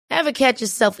Ever catch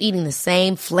yourself eating the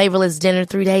same flavorless dinner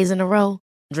 3 days in a row?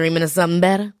 Dreaming of something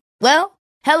better? Well,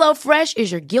 HelloFresh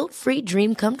is your guilt-free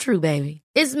dream come true, baby.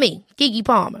 It's me, Keke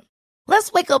Palmer.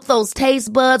 Let's wake up those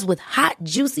taste buds with hot,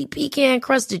 juicy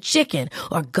pecan-crusted chicken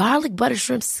or garlic butter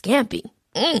shrimp scampi.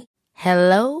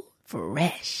 Hello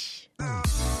Fresh.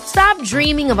 Stop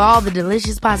dreaming of all the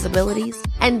delicious possibilities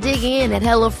and dig in at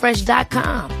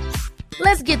HelloFresh.com.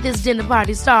 Let's get this dinner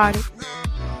party started.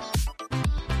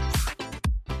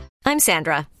 I'm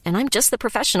Sandra, and I'm just the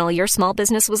professional your small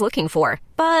business was looking for.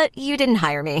 But you didn't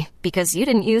hire me because you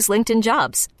didn't use LinkedIn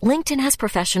Jobs. LinkedIn has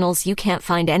professionals you can't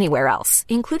find anywhere else,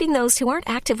 including those who aren't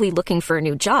actively looking for a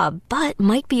new job, but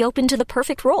might be open to the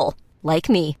perfect role, like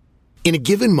me. In a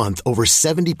given month, over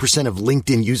 70% of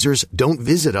LinkedIn users don't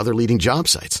visit other leading job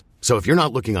sites. So if you're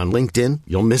not looking on LinkedIn,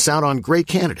 you'll miss out on great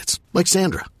candidates like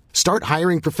Sandra. Start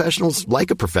hiring professionals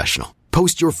like a professional.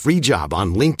 Post your free job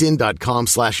on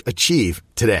linkedin.com/achieve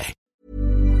today.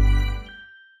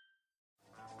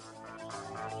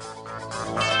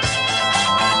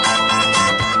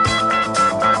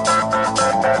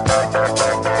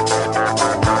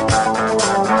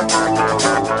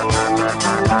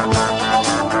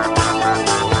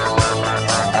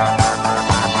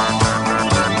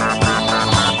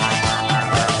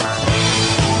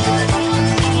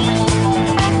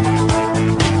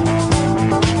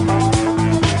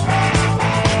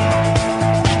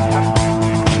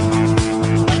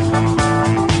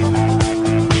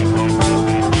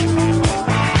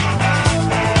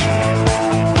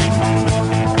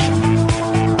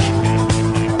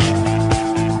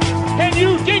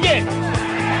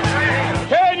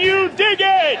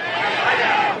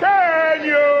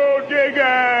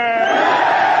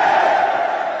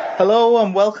 Hello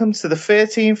and welcome to the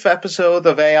 13th episode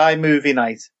of AI Movie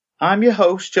Night. I'm your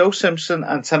host, Joe Simpson,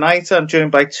 and tonight I'm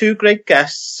joined by two great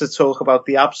guests to talk about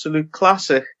the absolute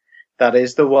classic that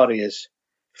is The Warriors.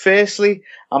 Firstly,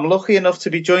 I'm lucky enough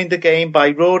to be joined again by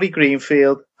Rory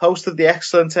Greenfield, host of the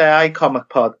excellent AI Comic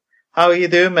Pod. How are you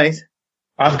doing, mate?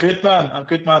 I'm good,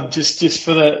 man. Just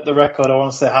for the record, I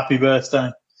want to say happy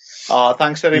birthday. Oh,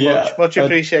 thanks very much. Much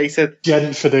appreciated.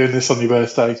 Jen, for doing this on your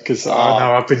birthday, because I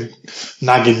know I've been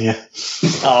nagging you.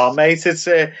 Oh, mate, it's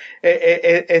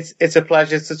a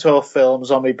pleasure to talk films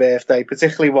on my birthday,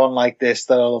 particularly one like this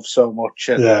that I love so much.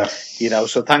 And,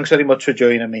 so thanks very much for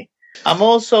joining me. I'm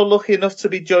also lucky enough to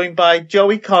be joined by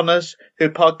Joey Connors,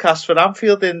 who podcasts for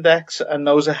Anfield Index and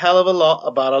knows a hell of a lot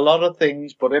about a lot of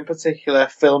things, but in particular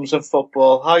films and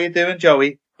football. How you doing,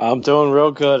 Joey? I'm doing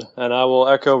real good, and I will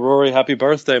echo Rory, happy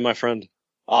birthday, my friend.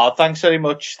 Oh, thanks very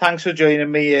much. Thanks for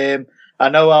joining me. I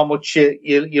know how much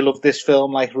you love this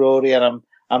film like Rory, and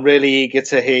I'm really eager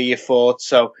to hear your thoughts.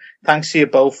 So thanks to you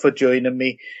both for joining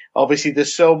me. Obviously,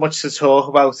 there's so much to talk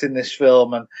about in this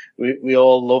film, and we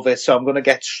all love it. So I'm going to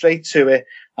get straight to it,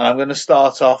 and I'm going to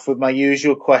start off with my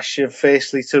usual question,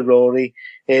 firstly to Rory.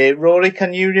 Rory,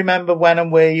 can you remember when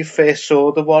and where you first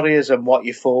saw The Warriors and what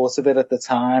you thought of it at the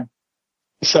time?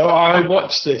 So I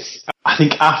watched this, I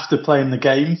think, after playing the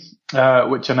game,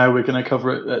 which I know we're going to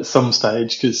cover it at some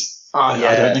stage, because I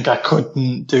don't think I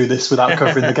couldn't do this without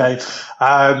covering the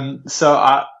game. So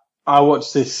I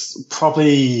watched this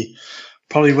probably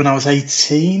when I was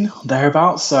 18,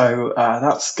 thereabouts. So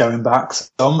that's going back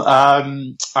some.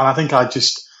 And I think I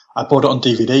bought it on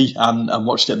DVD and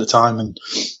watched it at the time. And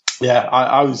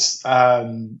I was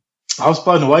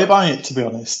blown away by it, to be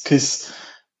honest, because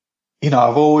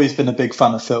I've always been a big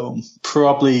fan of film,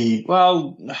 probably,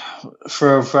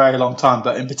 for a very long time,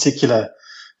 but in particular,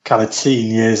 kind of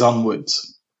teen years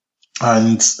onwards.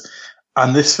 And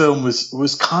this film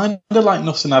was kind of like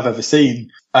nothing I've ever seen.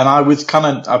 And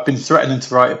I've been threatening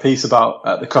to write a piece about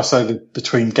the crossover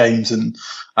between games and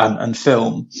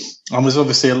film. And there's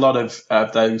obviously a lot of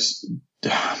those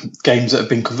games that have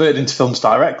been converted into films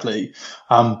directly.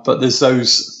 But there's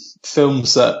those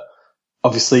films that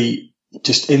obviously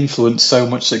just influence so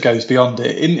much that goes beyond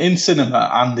it in cinema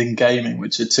and in gaming,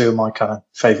 which are two of my kind of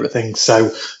favorite things. So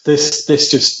this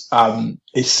just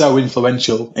is so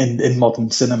influential in modern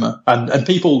cinema, and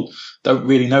people don't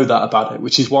really know that about it,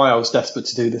 which is why I was desperate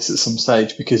to do this at some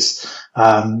stage, because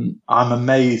I'm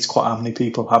amazed quite how many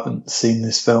people haven't seen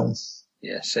this film.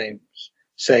 Yeah, same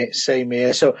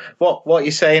here. So what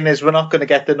you're saying is we're not going to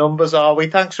get the numbers, are we?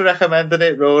 Thanks for recommending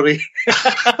it, Rory.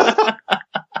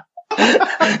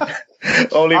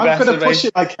 I'm going to push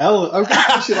it like hell.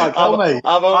 Mate.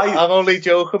 I'm only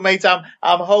joking, mate. I'm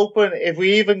hoping if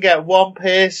we even get one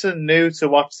person new to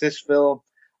watch this film,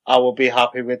 I will be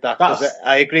happy with that. Because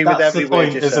I agree with every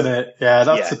word you said. Isn't it? Yeah,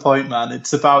 that's the point, man.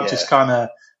 It's about just kind of,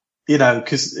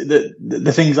 because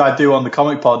the things I do on the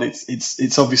Comic Pod,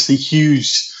 it's obviously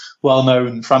huge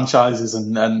well-known franchises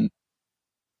and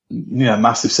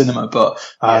massive cinema. But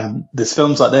there's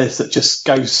films like this that just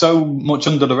go so much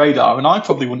under the radar, and I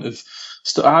probably wouldn't have.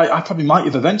 I probably might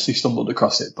have eventually stumbled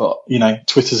across it, but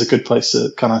Twitter's a good place to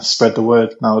kind of spread the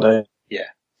word nowadays. Yeah,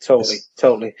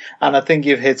 totally. And I think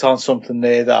you've hit on something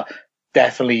there that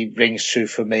definitely rings true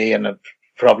for me, and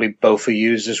probably both of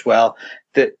you as well.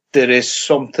 That there is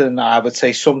something, I would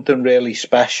say, something really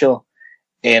special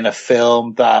in a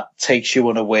film that takes you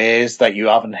unawares, that you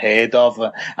haven't heard of,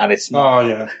 and it's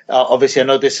not. Obviously, I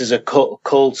know this is a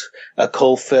cult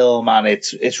film, and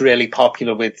it's really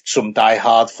popular with some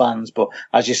die-hard fans. But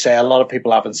as you say, a lot of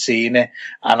people haven't seen it,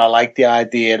 and I like the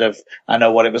idea of. I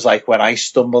know what it was like when I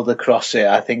stumbled across it.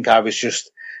 I think I was just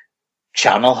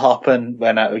channel hopping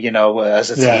when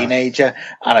as a teenager,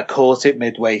 and I caught it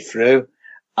midway through,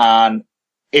 and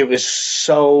it was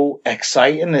so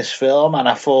exciting, this film. And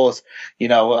I thought, I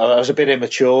was a bit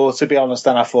immature, to be honest.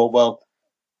 And I thought, well,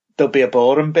 there'll be a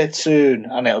boring bit soon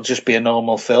and it'll just be a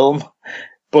normal film.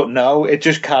 But no, it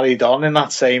just carried on in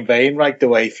that same vein right the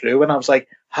way through. And I was like,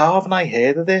 how haven't I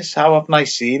heard of this? How haven't I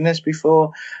seen this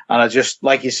before? And I just,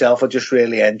 like yourself, I just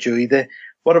really enjoyed it.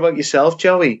 What about yourself,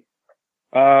 Joey?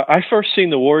 I first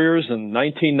seen The Warriors in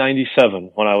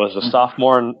 1997 when I was a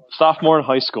sophomore in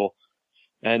high school.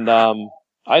 And,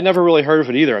 I never really heard of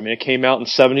it either. I mean, it came out in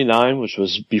 79, which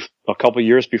was a couple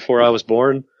years before I was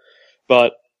born.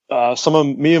 But some of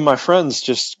me and my friends,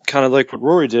 just kind of like what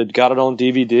Rory did, got it on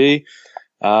DVD,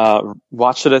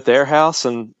 watched it at their house,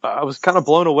 and I was kind of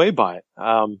blown away by it.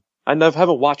 I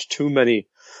haven't watched too many,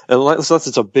 unless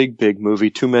it's a big movie,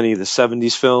 too many of the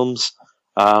 70s films.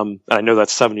 I know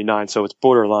that's 79, so it's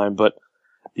borderline. But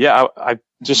yeah, I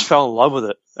just fell in love with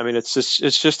it. I mean, it's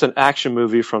just an action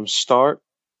movie from start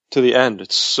to the end.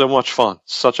 It's so much fun.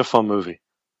 Such a fun movie.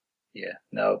 Yeah,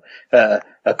 no,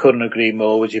 I couldn't agree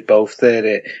more with you both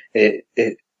there. It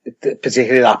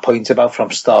particularly that point about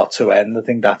from start to end, I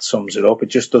think that sums it up. It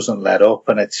just doesn't let up,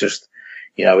 and it's just,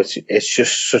 it's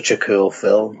just such a cool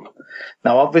film.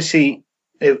 Now, obviously,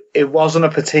 it wasn't a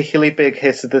particularly big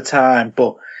hit at the time,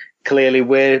 but clearly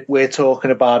we're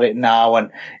talking about it now,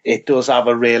 and it does have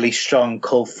a really strong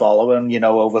cult following,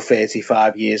 over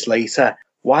 35 years later.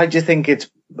 Why do you think it's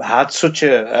had such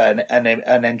an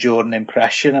enduring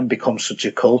impression and become such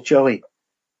a cult, Joey?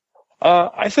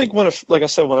 I think when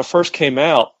it first came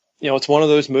out, it's one of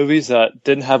those movies that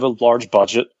didn't have a large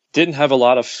budget, didn't have a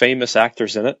lot of famous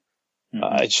actors in it.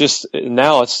 Mm-hmm. It's just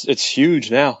now it's huge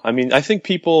now. I mean, I think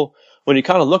people, when you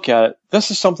kind of look at it,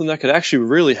 this is something that could actually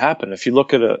really happen. If you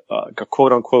look at a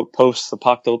quote unquote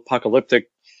post-apocalyptic,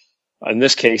 in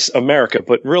this case, America,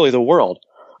 but really the world.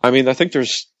 I mean, I think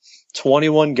there's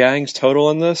 21 gangs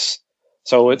total in this.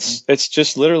 So it's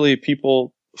just literally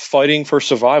people fighting for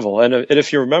survival. And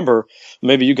if you remember,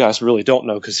 maybe you guys really don't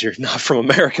know because you're not from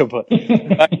America, but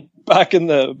back in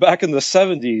the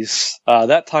 70s,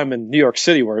 that time in New York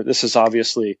City, where this is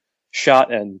obviously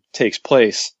shot and takes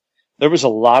place, there was a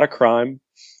lot of crime,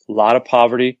 a lot of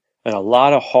poverty, and a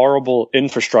lot of horrible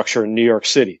infrastructure in New York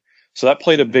City. So that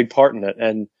played a big part in it.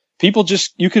 And people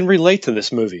you can relate to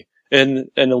this movie in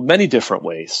many different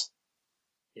ways.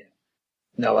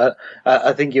 No,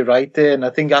 I think you're right there, and I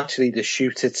think actually the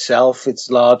shoot itself,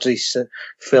 it's largely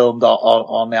filmed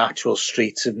on the actual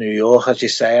streets of New York, as you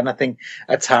say, and I think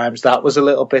at times that was a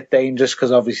little bit dangerous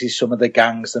because obviously some of the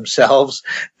gangs themselves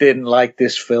didn't like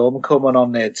this film coming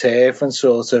on their turf and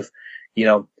sort of,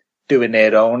 doing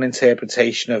their own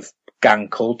interpretation of gang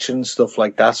culture and stuff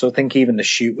like that. So I think even the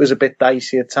shoot was a bit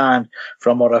dicey at times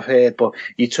from what I've heard, but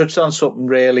you touched on something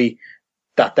really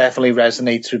that definitely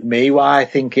resonates with me, why I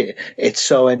think it's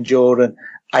so enduring.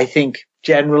 I think,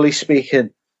 generally speaking,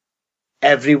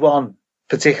 everyone,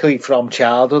 particularly from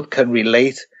childhood, can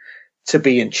relate to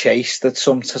being chased at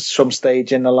some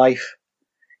stage in their life.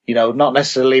 Not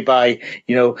necessarily by,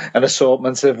 an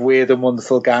assortment of weird and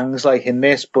wonderful gangs like in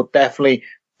this, but definitely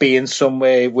being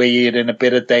somewhere where you're in a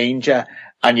bit of danger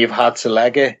and you've had to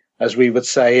leg it. As we would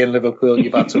say in Liverpool,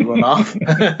 you've had to run off.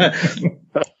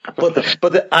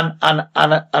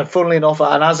 And funnily enough,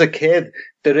 and as a kid,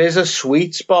 there is a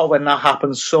sweet spot when that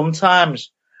happens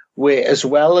sometimes, where as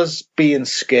well as being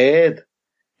scared,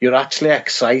 you're actually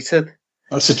excited.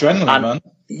 That's adrenaline, man.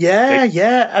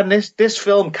 Yeah, and this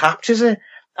film captures it.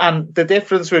 And the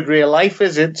difference with real life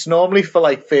is it's normally for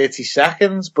like 30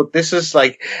 seconds, but this is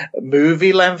like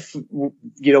movie length,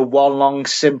 one long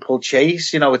simple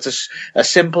chase. It's a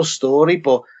simple story,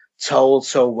 but told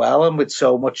so well and with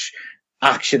so much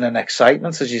action and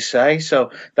excitement, as you say.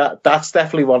 So that's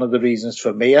definitely one of the reasons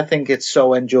for me. I think it's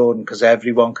so enduring because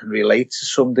everyone can relate to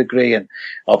some degree, and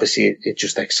obviously it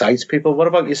just excites people. What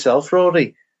about yourself,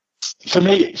 Rory? For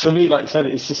me, like I said,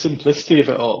 it's the simplicity of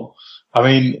it all. I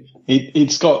mean,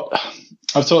 it's got.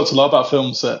 I've talked a lot about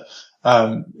films that,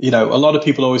 you know, a lot of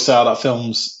people always say, "Oh, that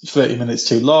film's 30 minutes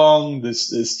too long.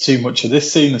 There's too much of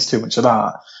this scene. There's too much of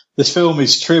that." This film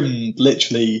is trimmed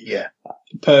literally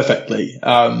perfectly.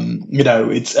 You know,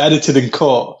 it's edited and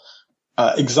cut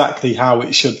exactly how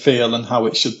it should feel and how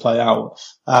it should play out.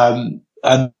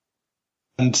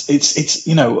 And it's,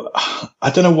 you know,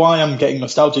 I don't know why I'm getting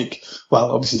nostalgic.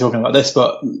 Well, obviously talking about this,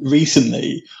 but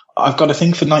recently I've got a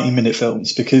thing for 90-minute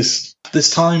films because there's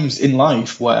times in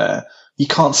life where you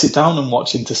can't sit down and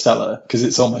watch Interstellar because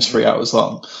it's almost 3 hours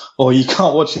long, or you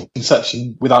can't watch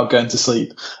Inception without going to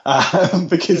sleep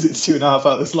because it's 2.5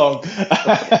 hours long.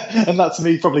 And that's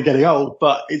me probably getting old,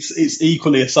 but it's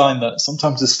equally a sign that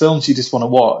sometimes there's films you just want to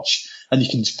watch and you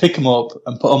can just pick them up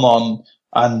and put them on.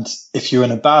 And if you're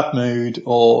in a bad mood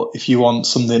or if you want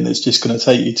something that's just going to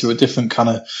take you to a different kind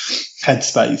of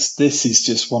headspace, this is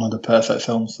just one of the perfect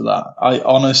films for that. I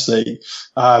honestly,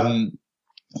 I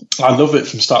love it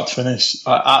from start to finish.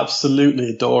 I absolutely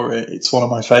adore it. It's one of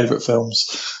my favourite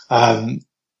films. And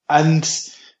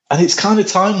it's kind of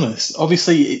timeless.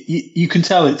 Obviously, you can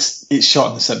tell it's shot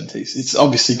in the 70s. It's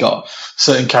obviously got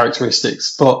certain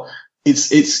characteristics, but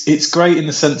it's great in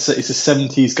the sense that it's a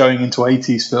 70s going into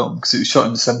 80s film because it was shot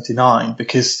in 79,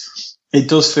 because it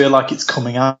does feel like it's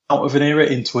coming out of an era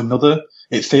into another.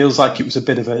 It feels like it was a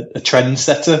bit of a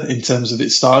trendsetter in terms of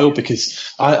its style,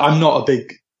 because I'm not a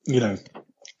big, you know,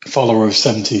 follower of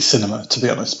 70s cinema, to be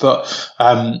honest, but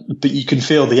you can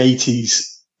feel the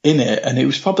 80s in it, and it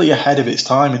was probably ahead of its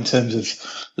time in terms of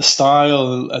the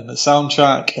style and the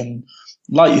soundtrack. And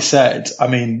like you said, I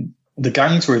mean, the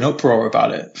gangs were in uproar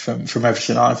about it from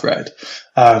everything I've read.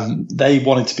 They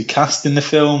wanted to be cast in the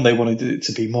film. They wanted it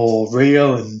to be more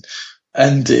real, and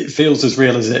it feels as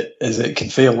real as it can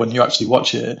feel when you actually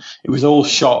watch it. It was all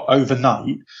shot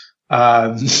overnight.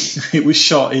 It was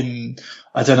shot in,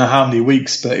 I don't know how many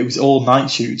weeks, but it was all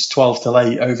night shoots, 12 till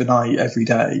 8 overnight every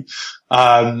day.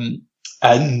 And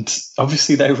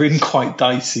obviously they were in quite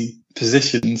dicey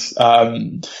positions,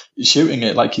 shooting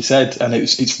it, like you said, and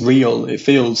it's real. It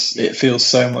feels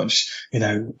so much, you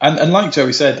know, and like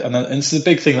Joey said, and it's a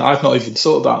big thing that I've not even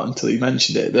thought about until you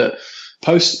mentioned it, that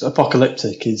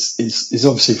post-apocalyptic is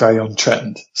obviously very on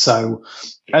trend. So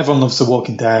everyone loves The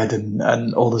Walking Dead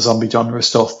and all the zombie genre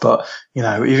stuff, but, you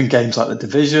know, even games like The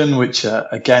Division, which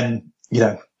again, you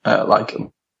know, like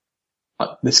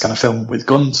this kind of film with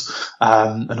guns,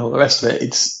 and all the rest of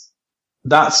it,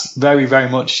 that's very, very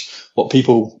much what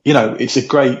people, you know, it's a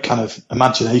great kind of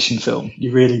imagination film.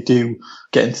 You really do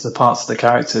get into the parts of the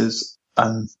characters,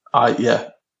 and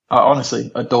I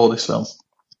honestly adore this film.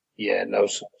 Yeah, no,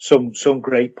 some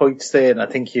great points there, and I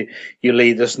think you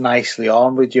lead us nicely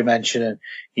on with you mentioning,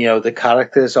 you know, the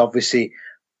characters. Obviously,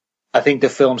 I think the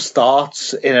film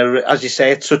starts as you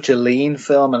say, it's such a lean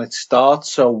film, and it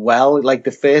starts so well. Like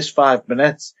the first 5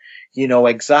 minutes, you know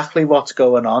exactly what's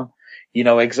going on. You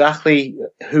know exactly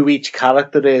who each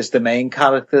character is, the main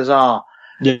characters are.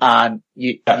 Yeah. And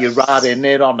you're right in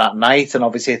there on that night, and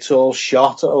obviously it's all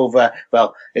shot over,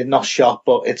 well, it's not shot,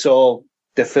 but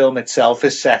the film itself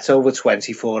is set over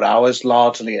 24 hours,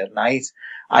 largely at night.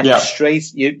 And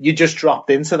you just dropped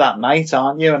into that night,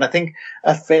 aren't you? And I think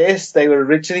at first they were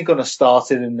originally going to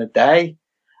start it in the day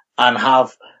and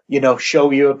have, you know,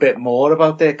 show you a bit more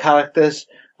about their characters.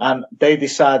 And they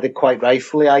decided, quite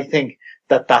rightfully, I think,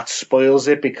 that spoils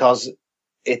it, because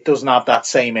it doesn't have that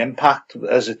same impact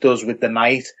as it does with the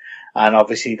night. And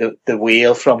obviously the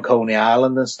wheel from Coney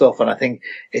Island and stuff. And I think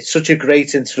it's such a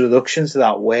great introduction to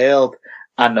that world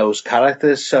and those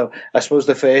characters. So I suppose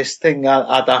the first thing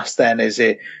I'd ask then is,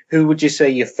 who would you say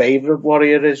your favourite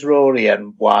warrior is, Rory,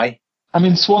 and why? I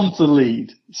mean, Swan's the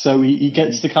lead, so he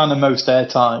gets the kind of most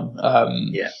airtime.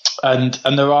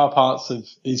 And there are parts of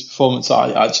his performance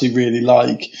I actually really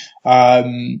like.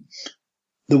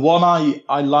 The one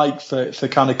I like for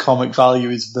kind of comic value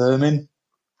is Vermin.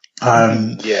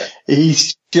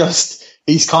 He's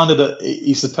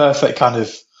the perfect kind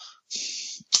of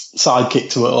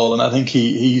sidekick to it all, and I think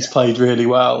he's played really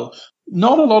well.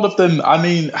 Not a lot of them. I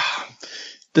mean,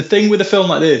 the thing with a film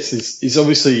like this is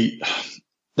obviously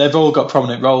they've all got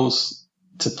prominent roles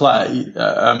to play,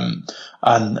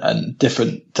 and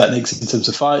different techniques in terms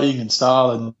of fighting and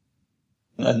style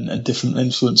and different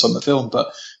influence on the film,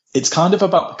 but it's kind of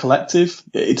about the collective.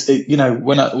 You know,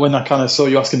 when I kind of saw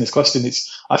you asking this question,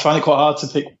 I find it quite hard to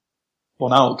pick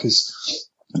one out, because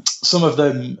some of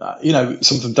them, you know,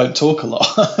 some of them don't talk a lot.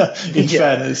 In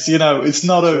fairness, you know, it's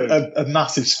not a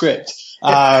massive script.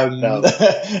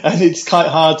 And it's quite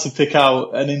hard to pick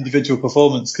out an individual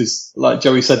performance because, like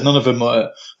Joey said, none of them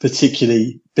are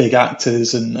particularly big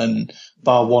actors, and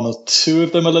bar one or two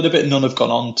of them a little bit, none have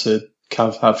gone on to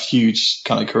kind of have huge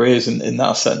kind of careers in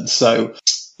that sense. So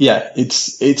yeah,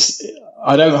 it's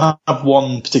I don't have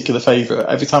one particular favourite.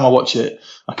 Every time I watch it,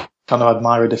 I kind of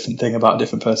admire a different thing about a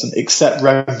different person, except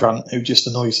Rembrandt, who just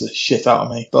annoys the shit out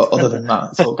of me. But other than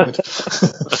that, it's all good.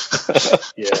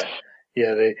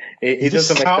 He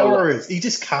just cowers. He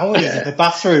just cowers in the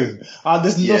bathroom. And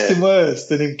there's nothing worse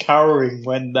than him cowering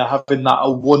when they're having that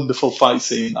a wonderful fight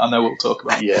scene. I know we'll talk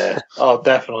about. Yeah. Oh,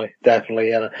 definitely.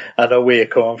 And I know where you're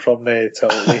coming from there,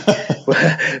 totally.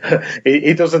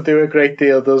 he doesn't do a great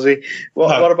deal, does he?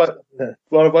 What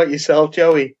about yourself,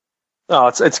 Joey? No,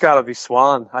 it's got to be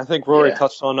Swan. I think Rory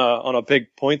touched on a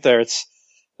big point there.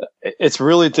 It's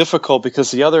really difficult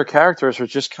because the other characters are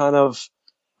just kind of,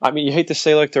 I mean, you hate to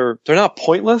say like they're not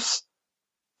pointless,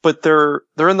 but they're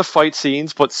in the fight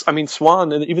scenes. But I mean,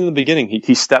 Swan, and even in the beginning,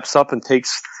 he steps up and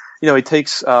takes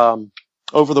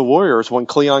over the Warriors when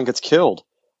Cleon gets killed.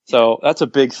 So that's a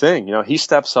big thing. He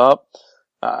steps up.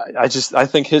 I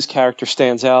think his character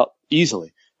stands out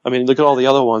easily. I mean, look at all the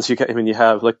other ones. You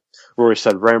have, like Rory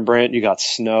said, Rembrandt. You got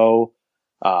Snow,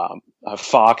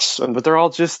 Fox, but they're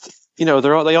all just, they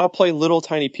all play little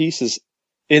tiny pieces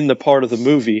in the part of the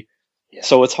movie. Yeah.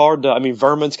 So it's hard to,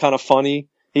 Vermin's kind of funny.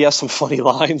 He has some funny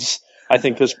lines. I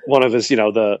think there's one of his,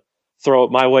 the throw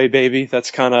it my way, baby.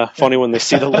 That's kind of funny when they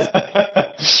see the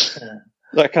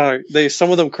lid.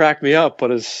 Some of them crack me up, but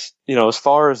as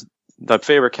far as the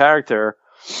favorite character,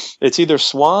 it's either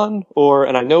Swan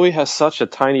and I know he has such a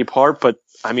tiny part, but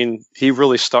he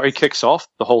really he kicks off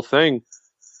the whole thing,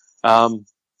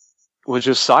 which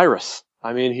is Cyrus.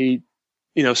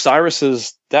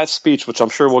 Cyrus's, that speech, which I'm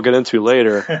sure we'll get into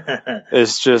later,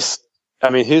 is just,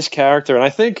 his character. And I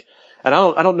think, and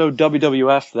I don't know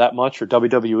WWF that much or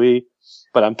WWE,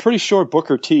 but I'm pretty sure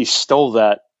Booker T stole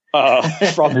that,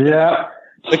 from the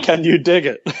Can You Dig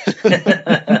It?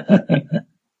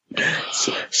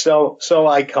 So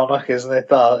iconic, isn't it?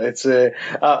 That it's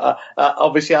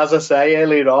obviously, as I say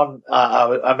earlier on,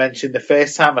 I mentioned the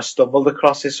first time I stumbled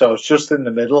across it, so I was just in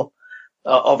the middle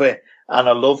of it, and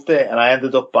I loved it, and I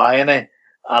ended up buying it.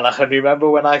 And I can remember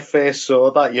when I first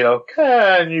saw that,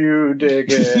 can you dig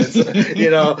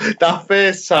it? That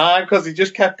first time, because he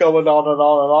just kept going on and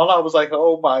on and on. I was like,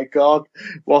 oh my God,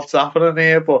 what's happening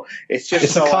here? But it's just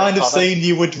it's so the kind iconic. of scene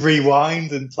you would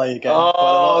rewind and play again.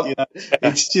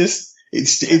 It's just,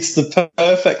 it's the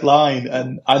perfect line.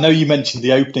 And I know you mentioned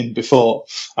the opening before,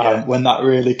 when that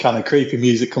really kind of creepy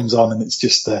music comes on, and it's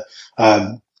just the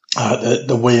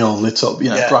wheel lit up,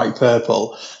 bright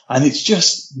purple. And it's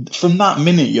just, from that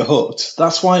minute, you're hooked.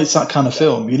 That's why it's that kind of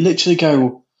film. You literally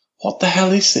go, what the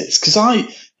hell is this? Because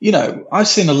I've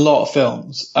seen a lot of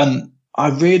films, and I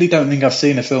really don't think I've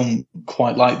seen a film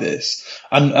quite like this.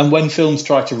 And when films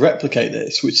try to replicate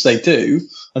this, which they do,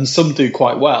 and some do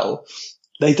quite well,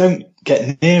 they don't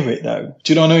get near it though.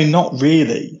 Do you know what I mean? Not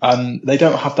really. And they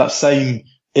don't have that same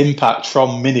impact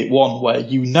from minute one where,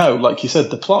 like you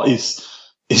said, the plot is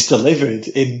delivered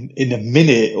in a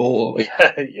minute or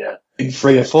in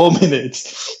 3 or 4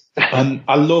 minutes. And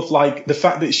I love the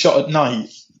fact that it's shot at night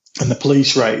and the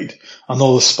police raid and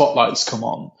all the spotlights come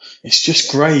on. It's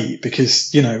just great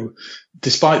because,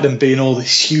 despite them being all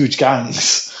these huge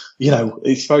gangs,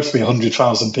 it's supposed to be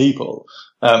 100,000 people.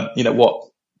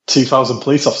 2,000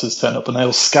 police officers turn up and they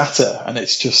all scatter, and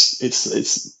it's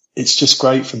just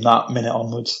great from that minute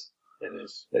onwards.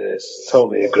 It is.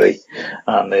 Totally agree.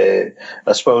 And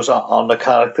I suppose on the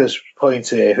character's point,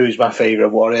 who's my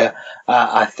favourite warrior?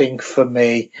 I think for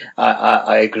me,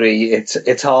 I agree.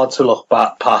 It's hard to look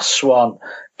back past Swan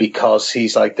because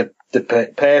he's like the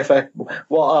perfect.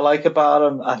 What I like about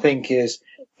him, I think, is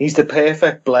he's the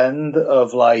perfect blend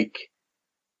of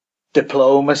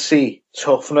diplomacy,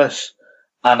 toughness,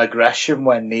 and aggression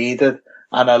when needed.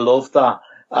 And I love that.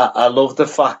 I love the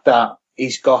fact that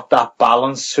he's got that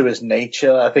balance to his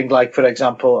nature. I think, for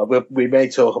example, we may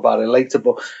talk about it later,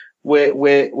 but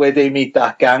where they meet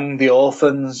that gang, the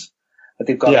orphans, that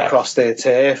they've got across their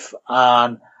turf,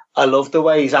 and I love the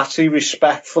way he's actually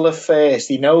respectful at first.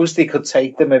 He knows they could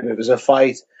take them if it was a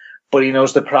fight, but he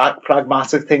knows the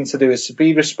pragmatic thing to do is to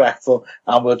be respectful,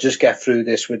 and we'll just get through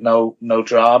this with no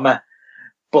drama.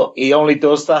 But he only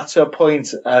does that to a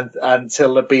point, and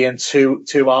until they're being too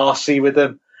arsey with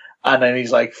him. And then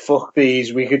he's like, fuck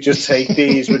these, we could just take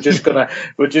these, we're just gonna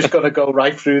go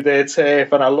right through their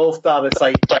turf. And I love that. It's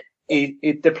like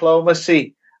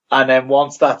diplomacy, and then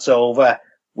once that's over,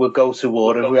 we'll go to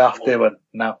war if we have to, and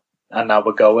now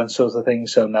we're going, sort of thing.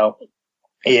 So no,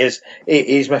 He is.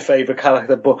 He's my favourite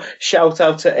character. But shout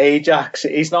out to Ajax.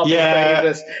 He's not my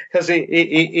favourite because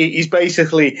he's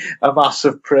basically a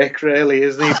massive prick, really,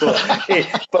 isn't he?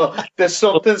 But there's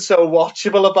something so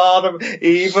watchable about him.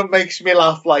 He even makes me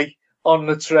laugh, like on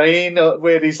the train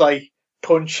where he's like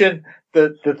punching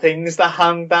the things that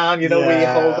hang down, where you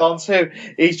hold on to.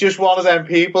 He's just one of them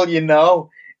people,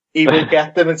 he will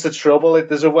get them into trouble. If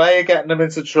there's a way of getting them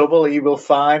into trouble, he will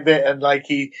find it. And like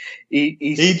he's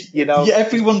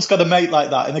everyone's got a mate like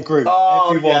that in a group.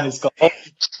 Everyone has got,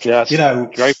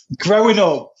 great. Growing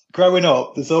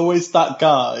up, there's always that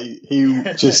guy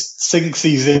who just thinks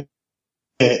he's in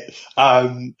it.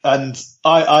 And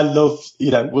I love,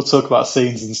 we'll talk about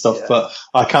scenes and stuff, but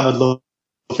I kind of love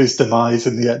his demise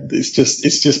in the end. It's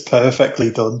just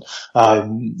perfectly done.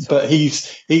 But he's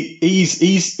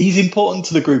important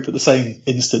to the group at the same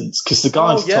instance because the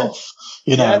guy's tough.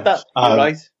 You're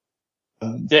right.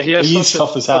 He's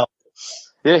tough as hell.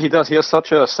 Yeah, he does. He has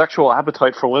such a sexual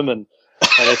appetite for women.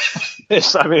 And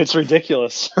it's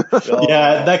ridiculous.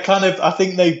 Yeah, they're kind of. I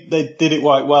think they did it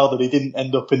quite well that he didn't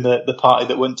end up in the party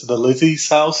that went to the Lizzie's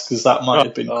house because that might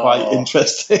have been quite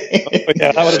interesting.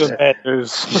 Yeah, that would have been bad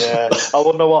news. Yeah, I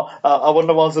wouldn't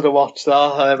have wanted to watch that.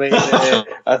 I mean,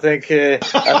 I think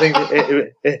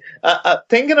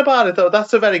thinking about it though,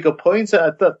 that's a very good point.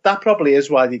 That probably is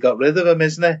why they got rid of him,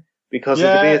 isn't it? Because it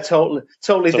would be a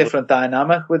totally different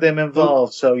dynamic with him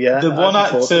involved. So yeah, the one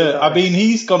actor. I mean,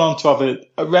 he's gone on to have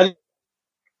a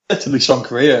relatively strong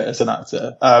career as an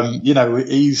actor.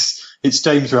 It's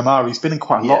James Remar. He's been in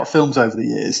quite a lot of films over the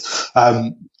years.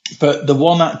 But the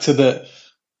one actor that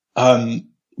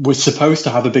was supposed to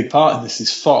have a big part in this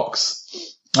is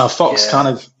Fox. Fox kind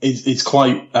of is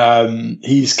quite.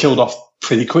 He's killed off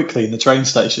pretty quickly in the train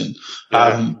station,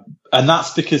 and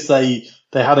that's because they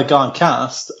had a guy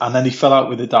cast, and then he fell out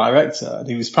with the director, and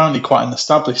he was apparently quite an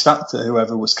established actor,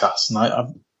 whoever was cast, and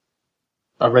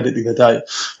I read it the other day,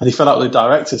 and he fell out with the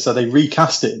director, so they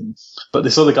recast him, but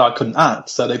this other guy couldn't act,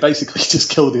 so they basically just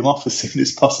killed him off as soon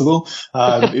as possible.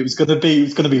 It was going to be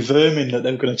Vermin that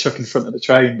they were going to chuck in front of the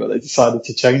train, but they decided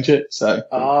to change it, so.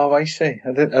 Oh, I see.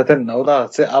 I didn't know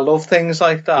that. I love things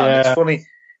like that. Yeah.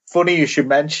 It's funny you should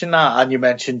mention that, and you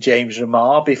mentioned James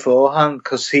Remar beforehand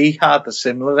because he had a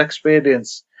similar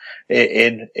experience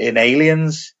in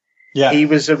Aliens. Yeah, he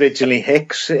was originally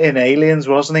Hicks in Aliens,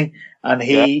 wasn't he? And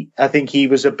I think he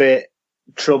was a bit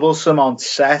troublesome on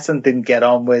set and didn't get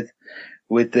on with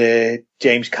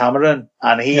James Cameron,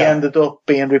 and he ended up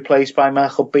being replaced by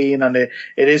Michael Biehn. And it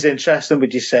is interesting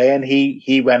what you're saying.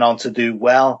 He went on to do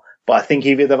well, but I think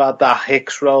he would have had that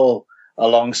Hicks role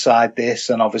alongside this,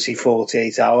 and obviously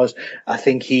 48 Hours, I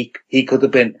think he could have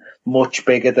been much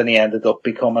bigger than he ended up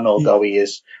becoming, although he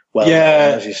is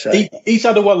as you say. He's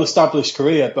had a well-established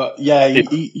career, but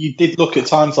you did look at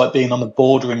times like being on the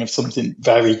bordering of something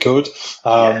very good,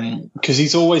 because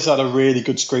he's always had a really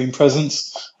good screen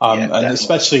presence, and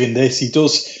especially in this, he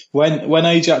does, when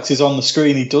Ajax is on the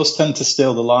screen, he does tend to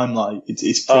steal the limelight.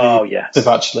 It's pretty impressive,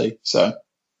 actually, so.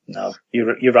 No,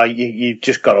 you're right. You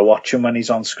just got to watch him when he's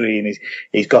on screen.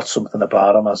 He's got something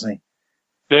about him, hasn't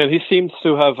he? Yeah, he seems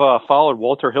to have followed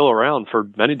Walter Hill around for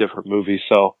many different movies.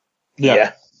 So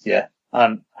yeah.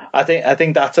 And I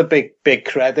think that's a big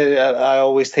credit. I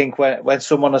always think when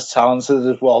someone as talented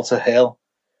as Walter Hill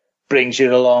brings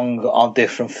you along on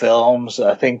different films,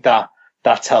 I think that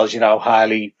tells you how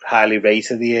highly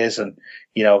rated he is, and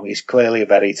he's clearly a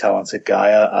very talented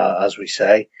guy, as we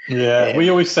say. Yeah, we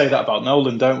always say that about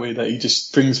Nolan, don't we? That he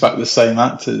just brings back the same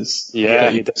actors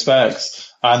that he expects.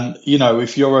 And,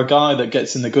 if you're a guy that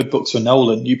gets in the good books for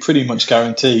Nolan, you pretty much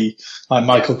guarantee, like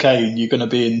Michael Caine, you're going to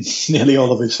be in nearly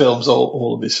all of his films,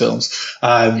 all of his films.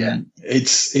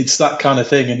 It's that kind of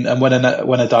thing. And when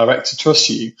a director trusts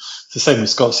you, it's the same with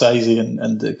Scorsese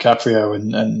and DiCaprio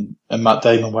and Matt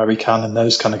Damon, where he can, and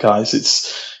those kind of guys.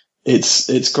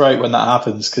 It's great when that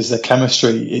happens because the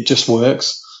chemistry, it just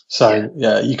works. So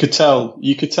you could tell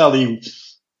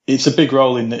it's a big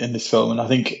role in this film. And I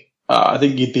think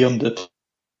you'd be underplaying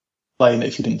it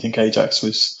if you didn't think Ajax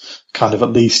was kind of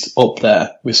at least up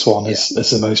there with Swan as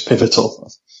the most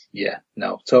pivotal. Yeah,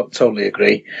 no, totally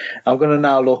agree. I'm going to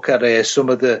now look at some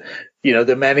of the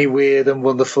many weird and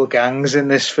wonderful gangs in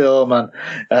this film, and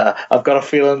I've got a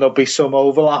feeling there'll be some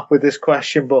overlap with this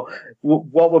question, but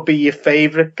what would be your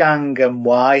favourite gang and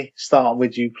why? Starting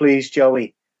with you, please,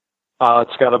 Joey.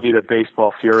 It's got to be the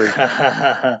Baseball Fury.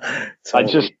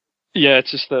 Totally.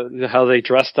 It's just how they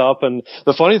dressed up, and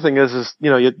the funny thing is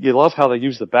you love how they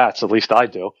use the bats, at least I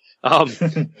do,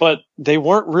 but they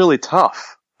weren't really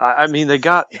tough. I mean, they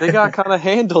got kind of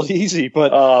handled easy,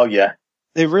 but oh yeah,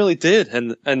 they really did.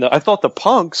 And I thought the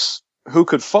punks who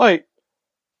could fight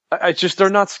I just, they're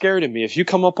not scary to me. If you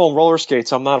come up on roller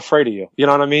skates, I'm not afraid of you. You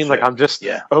know what I mean? Sure. Like, I'm just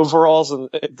overalls, and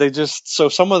so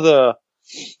some of the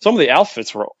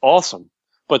outfits were awesome,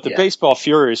 but the Baseball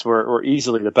Furies were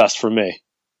easily the best for me.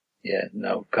 Yeah,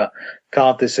 no,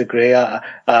 can't disagree. I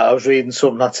was reading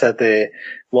something that said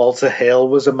Walter Hill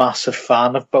was a massive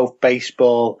fan of both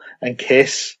baseball and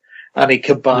Kiss, and he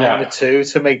combined the two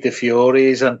to make the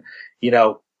Furies. And, you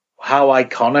know, how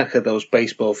iconic are those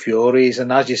Baseball Furies?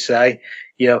 And as you say,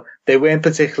 you know, they weren't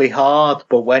particularly hard,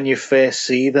 but when you first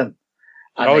see them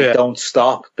and they don't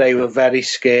stop, they were very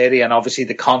scary. And obviously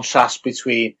the contrast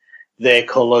between their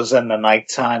colours and the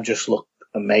nighttime just looked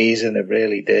amazing. It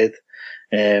really did.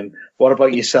 What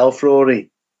about yourself, Rory?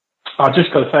 I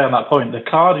just got to say on that point, the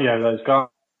cardio those guys.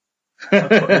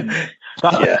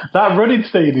 That running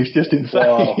scene is just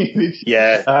insane.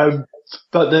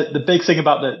 But the big thing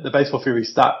about the Baseball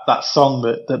Furies, that song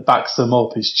that backs them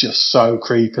up is just so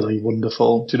creepily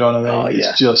wonderful. Do you know what I mean?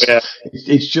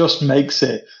 It just makes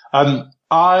it. I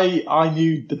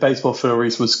knew the Baseball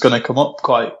Furies was going to come up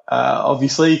quite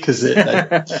obviously, because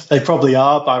they probably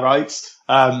are by rights.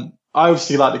 I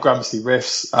obviously like the Gramercy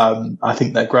riffs. I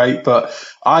think they're great, but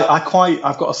I've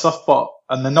got a soft spot,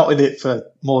 and they're not in it for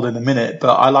more than a minute,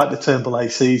 but I like the Turnbull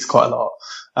ACs quite a lot.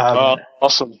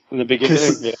 Awesome. In the beginning.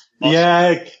 Awesome.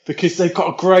 Yeah, because they've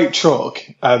got a great truck,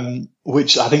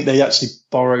 which I think they actually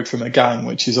borrowed from a gang,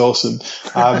 which is awesome.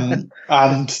 And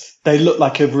they look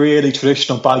like a really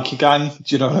traditional bikie gang.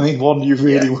 Do you know what I mean? One you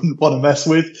really wouldn't want to mess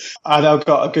with. And I've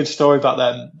got a good story about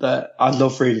them that I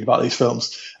love reading about these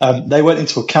films. They went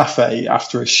into a cafe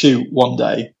after a shoot one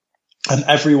day, and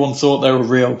everyone thought they were a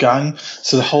real gang.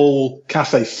 So the whole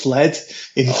cafe fled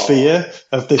in fear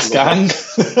of this gang,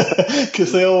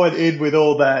 because they all went in with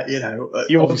all their,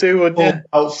 you would do, wouldn't you?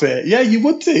 Outfit. Yeah, you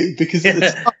would do, because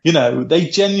they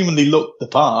genuinely look the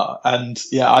part. And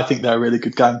I think they're a really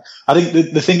good gang. I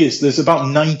think the thing is, there's about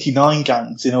 99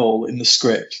 gangs in all in the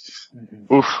script.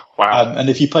 Oof, wow. And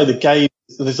if you play the game,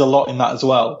 there's a lot in that as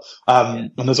well.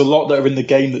 And there's a lot that are in the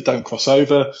game that don't cross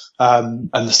over.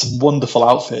 And there's some wonderful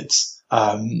outfits.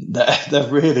 There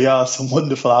really are some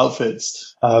wonderful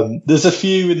outfits. There's a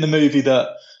few in the movie that,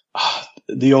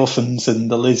 the orphans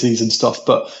and the Lizzies and stuff,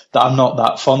 but that I'm not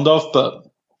that fond of. But,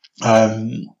 I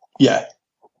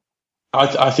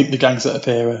think the gangs that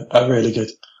appear are really good.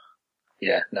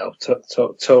 Yeah, no,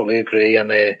 totally agree.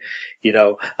 And, I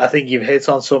think you've hit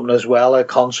on something as well, a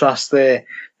contrast there.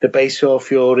 The Baseball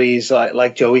Furies,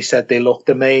 like Joey said, they looked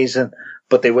amazing,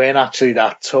 but they weren't actually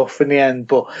that tough in the end.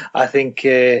 But I think,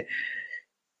 I've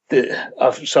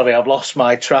lost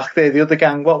my track there. The other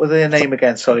gang, what was their name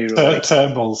again? Sorry,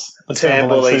 Turnbulls.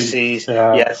 Turnbull ACs.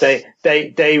 Yeah,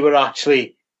 they were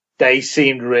actually, they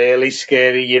seemed really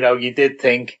scary. You did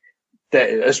think that,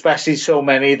 especially so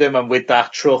many of them, and with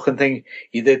that truck and thing,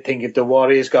 you did think if the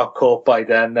Warriors got caught by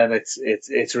then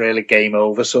it's really game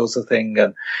over sort of thing.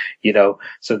 And,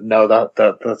 so no,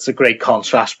 that's a great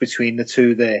contrast between the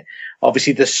two there.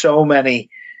 Obviously, there's so many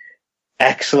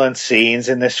excellent scenes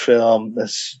in this film.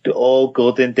 It's all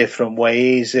good in different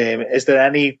ways. Is there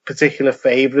any particular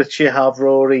favourites you have,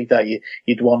 Rory, that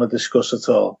you'd want to discuss at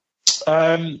all?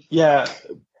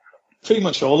 Pretty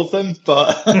much all of them,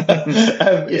 but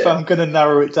if I'm going to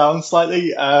narrow it down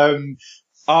slightly, I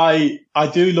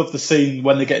do love the scene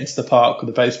when they get into the park with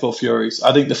the Baseball Furies.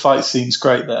 I think the fight scene's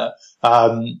great there,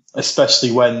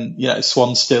 especially when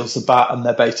Swan steals the bat and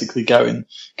they're basically going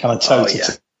kind of toe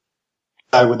to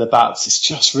toe with the bats. It's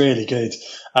just really good.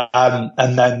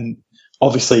 And then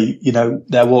obviously,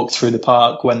 their walk through the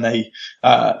park when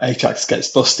Ajax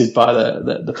gets busted by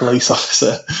the police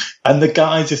officer, and the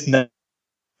guy just never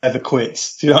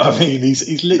quits. Do you know what I mean?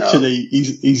 He's literally,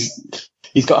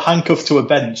 he's got handcuffed to a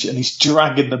bench and he's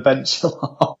dragging the bench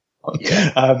along.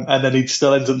 And then he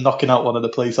still ends up knocking out one of the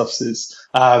police officers.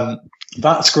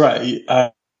 That's great.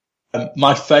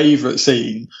 My favourite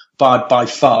scene by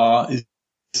far is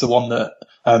the one that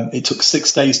it took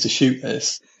 6 days to shoot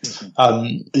this.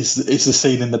 Is the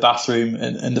scene in the bathroom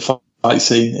and the fight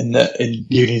scene in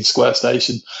Union Square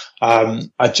Station.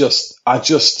 I just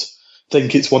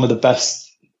think it's one of the best,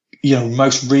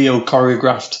 most real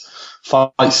choreographed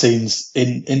fight scenes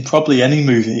in probably any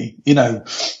movie.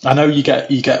 I know you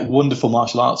get wonderful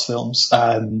martial arts films,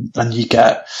 and you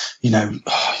get,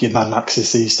 your Mad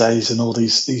Maxes these days and all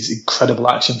these incredible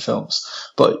action films.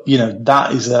 But,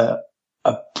 that is a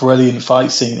brilliant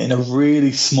fight scene in a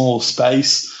really small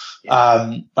space.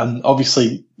 And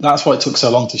obviously that's why it took so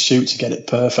long to shoot, to get it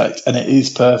perfect. And it is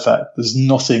perfect. There's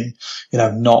nothing,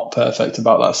 not perfect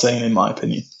about that scene, in my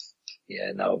opinion.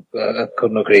 Yeah, no, I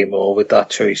couldn't agree more with that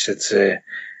choice.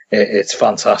 it's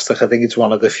fantastic. I think it's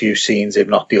one of the few scenes, if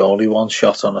not the only one,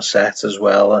 shot on a set as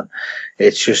well. And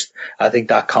it's just, I think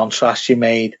that contrast you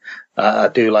made, I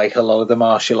do like a lot of the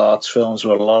martial arts films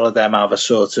where a lot of them have a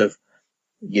sort of,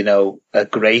 you know, a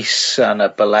grace and a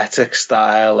balletic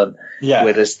style. And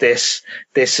whereas this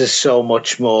is so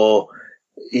much more,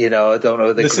 you know, I don't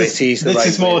know, the gritty's the right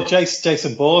This is more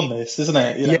Jason Bourne, this, isn't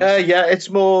it? You know? Yeah, it's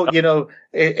more, you know...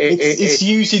 It's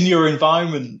using your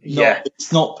environment.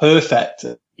 It's not perfect.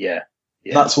 Yeah.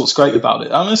 That's what's great about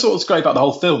it. And that's what's great about the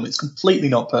whole film. It's completely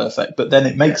not perfect, but then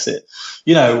it makes it,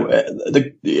 you know,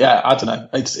 I don't know.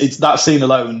 It's that scene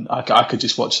alone. I could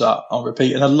just watch that on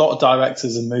repeat. And a lot of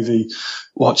directors and movie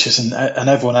watchers and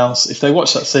everyone else, if they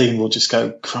watch that scene, will just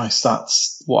go, Christ,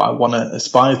 that's what I want to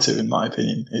aspire to, in my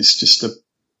opinion. It's just a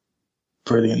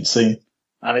brilliant scene.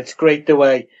 And it's great the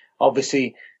way,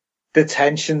 obviously, the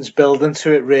tension's building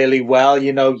to it really well.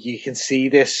 You know, you can see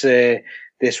this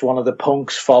one of the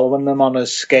punks following them on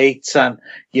his skates, and,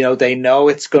 you know, they know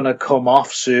it's going to come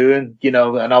off soon, you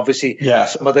know, and obviously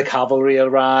some of the cavalry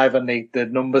arrive and the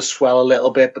numbers swell a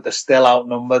little bit, but they're still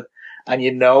outnumbered, and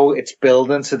you know it's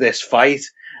building to this fight.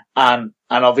 And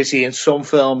obviously in some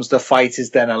films the fight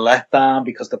is then a letdown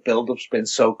because the build-up's been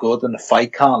so good and the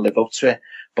fight can't live up to it.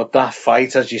 But that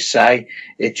fight, as you say,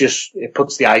 it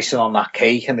puts the icing on that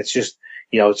cake, and it's just,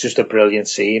 you know, it's just a brilliant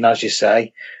scene, as you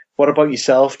say. What about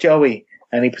yourself, Joey?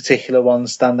 Any particular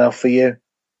ones stand out for you?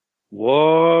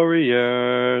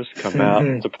 Warriors come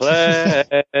out to play.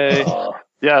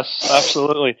 Yes,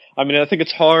 absolutely. I mean, I think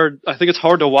it's hard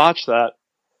to watch that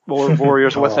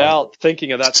Warriors without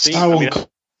thinking of that scene.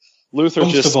 Luther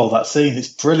that scene is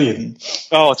brilliant.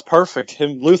 Oh, it's perfect.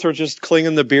 Luther just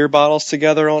clinging the beer bottles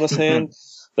together on his hand.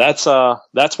 That's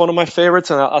one of my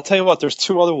favorites. And I'll tell you what, there's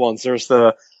two other ones. There's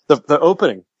the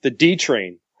opening, the D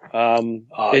train, in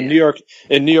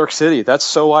New York City. That's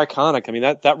so iconic. I mean,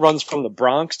 that runs from the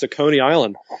Bronx to Coney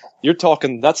Island. You're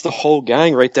talking, that's the whole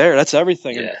gang right there. That's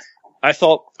everything. Yeah. And I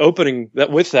thought opening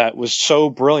that with that was so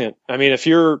brilliant. I mean,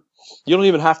 you don't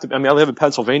even have to, I mean, I live in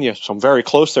Pennsylvania, so I'm very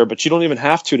close there, but you don't even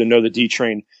have to know the D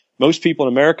train. Most people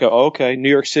in America, okay, New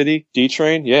York City, D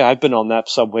train. Yeah, I've been on that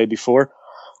subway before.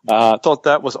 I thought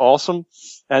that was awesome.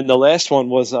 And the last one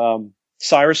was,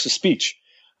 Cyrus's speech.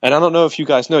 And I don't know if you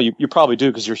guys know, you probably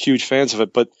do because you're huge fans of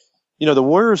it, but, you know, the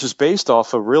Warriors is based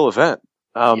off a real event.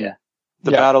 The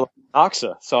Battle of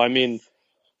Noxa. So, I mean,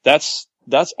 that's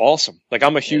awesome. Like,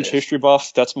 I'm a huge history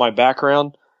buff. That's my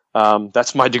background.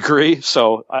 That's my degree.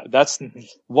 So that's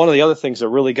one of the other things that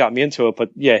really got me into it.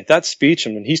 But yeah, that speech,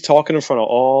 and when he's talking in front of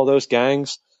all those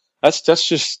gangs, that's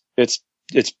just, it's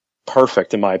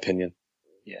perfect in my opinion.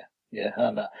 Yeah.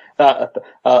 And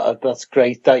that's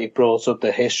great that you brought up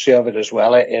the history of it as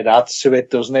well. It adds to it,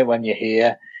 doesn't it? When you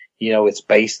hear, you know, it's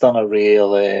based on a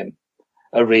real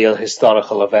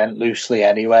historical event, loosely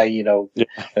anyway. You know,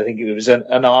 I think it was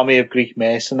an army of Greek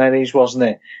mercenaries, wasn't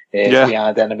it?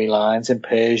 Behind enemy lines in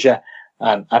Persia,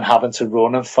 and having to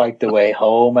run and fight their way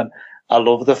home. And I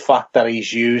love the fact that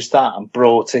he's used that and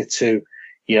brought it to,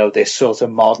 you know, this sort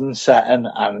of modern setting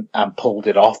and pulled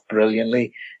it off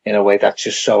brilliantly in a way that's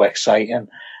just so exciting.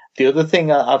 The other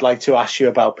thing I'd like to ask you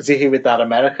about, particularly with that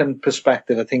American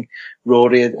perspective, I think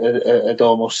Rory would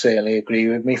almost certainly agree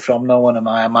with me from no one,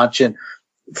 I imagine,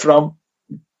 from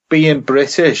being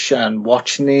British and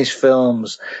watching these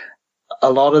films, a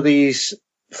lot of these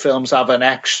films have an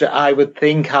extra, I would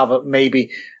think, maybe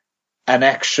an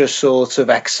extra sort of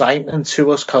excitement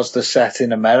to us because they're set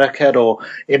in America, or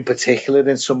in particular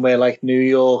in somewhere like New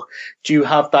York. Do you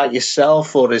have that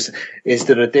yourself, or is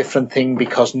there a different thing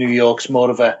because New York's more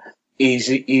of a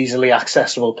easily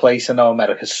accessible place? I know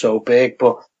America's so big,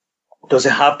 but does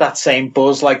it have that same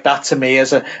buzz? Like that to me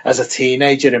as a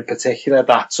teenager in particular,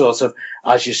 that sort of,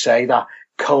 as you say, that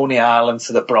Coney Island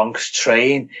to the Bronx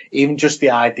train, even just the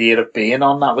idea of being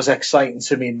on that was exciting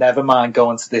to me, never mind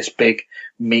going to this big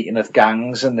meeting of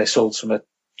gangs and this ultimate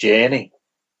journey.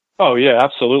 Oh yeah,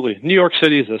 absolutely. New York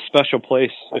City is a special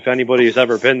place. If anybody has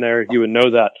ever been there, you would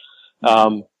know that.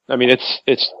 I mean,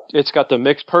 it's got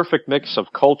the perfect mix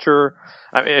of culture.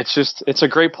 I mean, it's a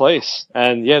great place.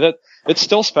 And yeah, it's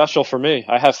still special for me.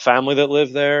 I have family that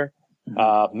live there,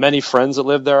 many friends that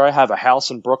live there. I have a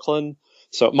house in Brooklyn.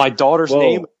 So my daughter's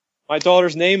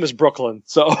name is Brooklyn.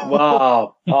 So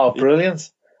wow. Oh, brilliant.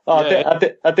 Oh, yeah.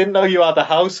 I didn't know you had a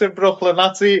house in Brooklyn.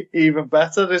 That's even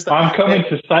better. I'm coming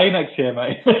to stay next year,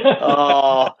 mate.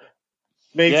 Oh,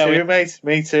 me too, mate.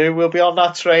 Me too. We'll be on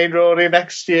that train, Rory,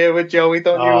 next year with Joey.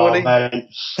 Don't you worry. Mate.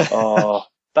 Oh,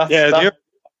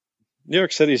 New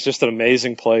York City is just an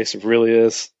amazing place. It really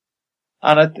is.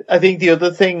 And I think the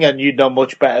other thing, and you know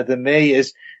much better than me,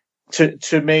 is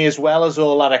to me, as well as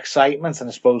all that excitement, and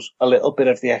I suppose a little bit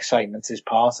of the excitement is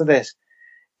part of this,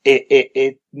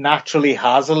 it naturally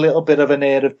has a little bit of an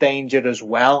air of danger as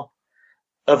well,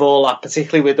 of all that,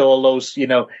 particularly with all those,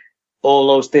 all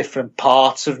those different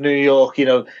parts of New York.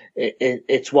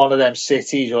 It's one of them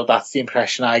cities, or that's the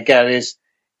impression I get, is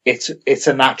it's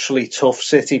a naturally tough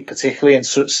city, particularly in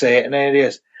certain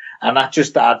areas. And that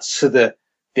just adds to the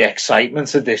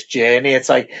excitement of this journey. It's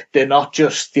like, they're not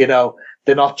just, they're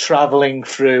not traveling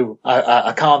through,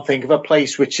 I can't think of a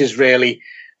place which is really,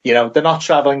 they're not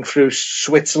traveling through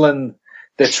Switzerland.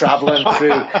 They're traveling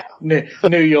through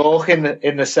New York in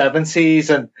the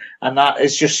 70s. And that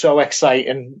is just so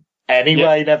exciting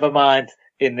anyway, never mind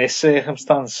in this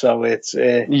circumstance. So it's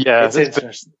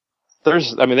interesting.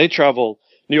 They travel.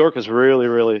 New York is really,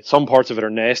 really, some parts of it are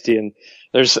nasty, and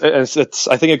I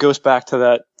think it goes back to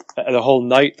that, the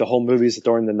whole movies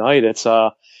during the night. There's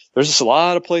just a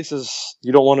lot of places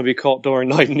you don't want to be caught during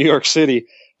night in New York City.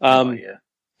 And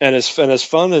as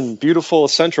fun and beautiful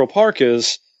as Central Park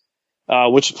is,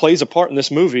 which plays a part in this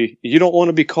movie, you don't want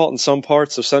to be caught in some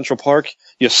parts of Central Park.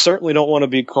 You certainly don't want to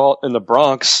be caught in the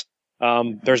Bronx.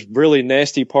 There's really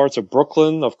nasty parts of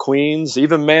Brooklyn, of Queens,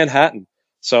 even Manhattan.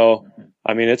 So,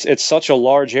 it's such a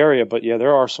large area, but yeah,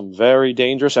 there are some very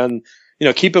dangerous, and,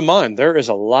 keep in mind, there is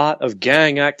a lot of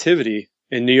gang activity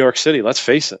in New York City. Let's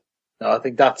face it. No, I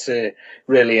think that's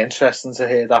really interesting to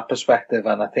hear that perspective.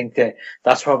 And I think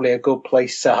that's probably a good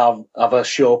place to have a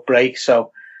short break.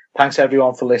 So thanks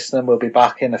everyone for listening. We'll be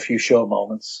back in a few short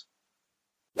moments.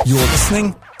 You're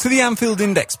listening to the Anfield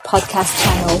Index podcast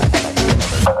channel.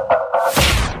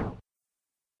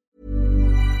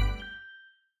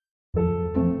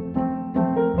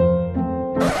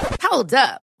 Hold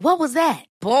up. What was that?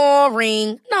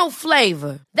 Boring. No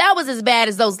flavor. That was as bad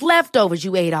as those leftovers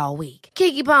you ate all week.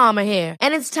 Keke Palmer here.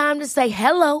 And it's time to say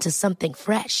hello to something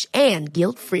fresh and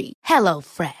guilt-free. Hello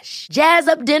Fresh. Jazz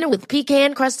up dinner with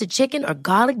pecan-crusted chicken or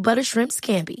garlic butter shrimp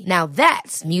scampi. Now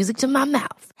that's music to my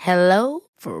mouth. Hello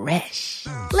Fresh.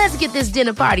 Let's get this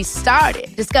dinner party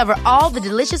started. Discover all the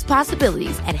delicious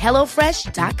possibilities at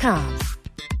HelloFresh.com.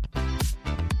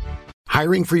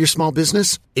 Hiring for your small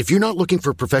business? If you're not looking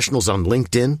for professionals on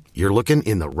LinkedIn, you're looking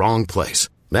in the wrong place.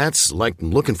 That's like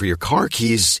looking for your car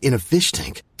keys in a fish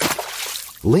tank.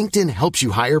 LinkedIn helps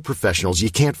you hire professionals you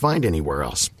can't find anywhere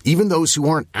else, even those who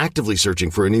aren't actively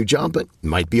searching for a new job but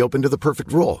might be open to the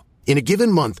perfect role. In a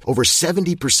given month, over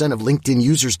 70% of LinkedIn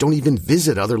users don't even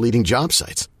visit other leading job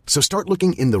sites. So start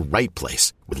looking in the right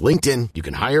place. With LinkedIn, you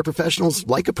can hire professionals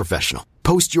like a professional.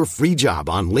 Post your free job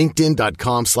on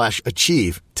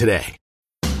linkedin.com/achieve today.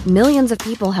 Millions of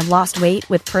people have lost weight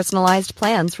with personalized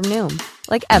plans from Noom.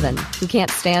 Like Evan, who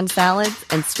can't stand salads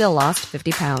and still lost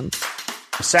 50 pounds.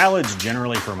 Salads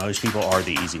generally for most people are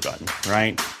the easy button,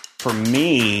 right? For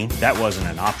me, that wasn't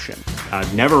an option. I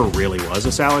never really was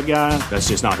a salad guy. That's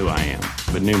just not who I am.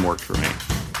 But Noom worked for me.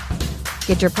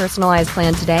 Get your personalized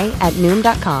plan today at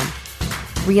Noom.com.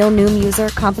 Real Noom user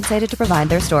compensated to provide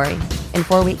their story. In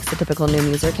 4 weeks, the typical Noom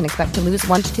user can expect to lose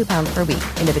 1 to 2 pounds per week.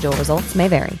 Individual results may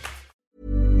vary.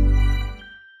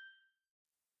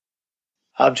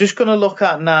 I'm just going to look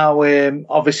at now,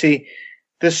 obviously,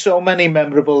 there's so many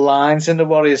memorable lines in The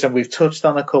Warriors, and we've touched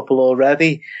on a couple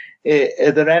already.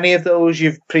 Are there any of those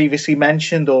you've previously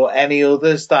mentioned, or any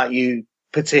others that you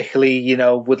particularly,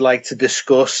 would like to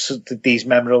discuss these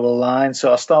memorable lines?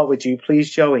 So I'll start with you, please,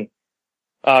 Joey.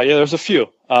 Yeah, there's a few.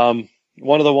 One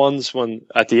of the ones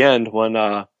at the end,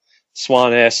 when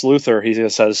Swan asks Luther, he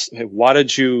says, hey, why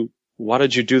did you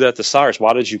do that to Cyrus?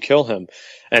 Why did you kill him?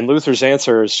 And Luther's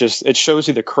answer is just, it shows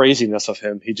you the craziness of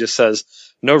him. He just says,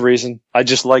 no reason. I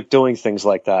just like doing things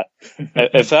like that.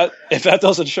 If that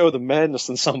doesn't show the madness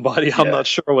in somebody, I'm not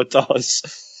sure what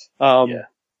does. And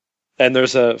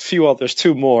there's there's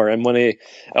two more. And when he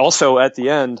also at the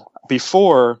end,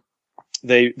 before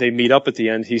they meet up at the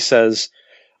end, he says,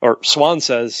 or Swan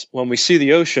says, when we see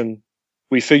the ocean,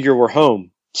 we figure we're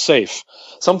home, safe.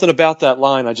 Something about that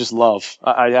line I just love.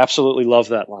 I absolutely love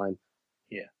that line.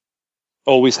 Yeah.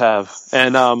 Always have.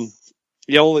 And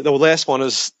the last one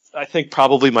is, I think,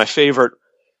 probably my favorite,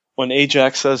 when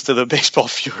Ajax says to the baseball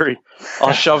fury,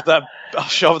 I'll shove that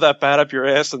bat up your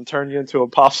ass and turn you into a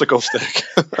popsicle stick.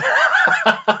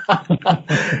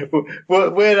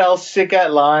 Where else you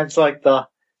get lines like that?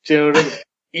 Do you know what I mean?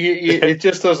 It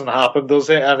just doesn't happen, does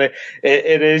it? And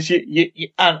it is,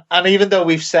 and even though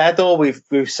we've said all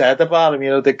we've said about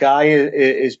him, the guy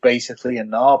is basically a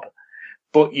knob,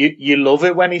 but you love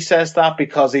it when he says that,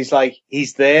 because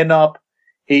he's their knob.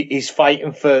 He's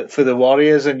fighting for the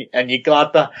Warriors, and you're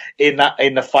glad that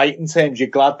in the fighting terms, you're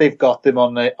glad they've got them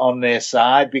on their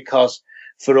side, because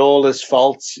for all his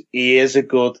faults, he is a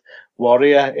good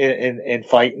warrior in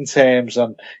fighting terms.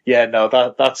 And yeah, no,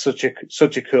 that's such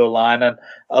a cool line. And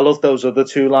I love those other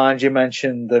two lines you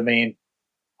mentioned. I mean,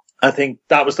 I think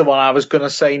that was the one I was going to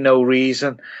say, no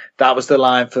reason. That was the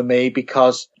line for me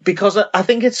because I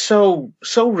think it's so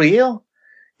real.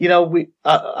 You know,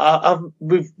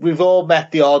 we've all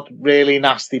met the odd really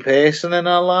nasty person in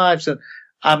our lives,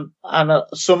 and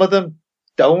some of them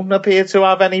don't appear to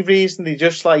have any reason. They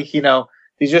just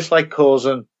like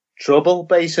causing trouble,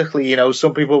 basically. You know,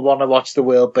 some people want to watch the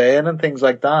world burn and things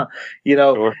like that. You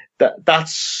know, sure.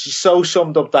 That's so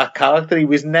summed up that character. He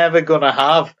was never going to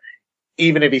have,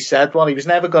 even if he said one, he was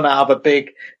never going to have a big,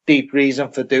 deep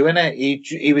reason for doing it.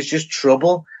 He was just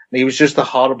trouble. He was just a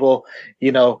horrible,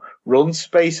 you know, runce,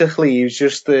 basically. He was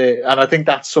just and I think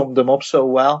that summed him up so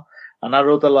well. And that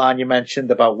other line you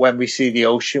mentioned about when we see the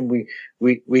ocean,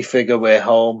 we figure we're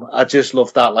home. I just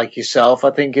love that, like yourself.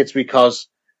 I think it's because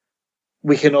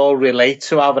we can all relate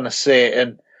to having a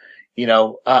certain, you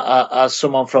know, as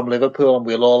someone from Liverpool, and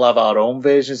we'll all have our own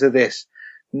versions of this.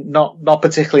 Not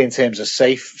particularly in terms of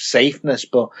safeness,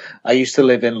 but I used to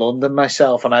live in London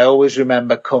myself, and I always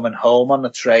remember coming home on the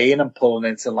train and pulling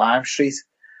into Lime Street.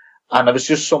 And there was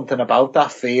just something about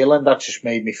that feeling that just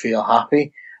made me feel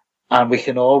happy. And we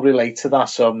can all relate to that.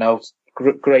 So no,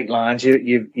 great lines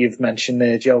you've mentioned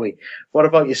there, Joey. What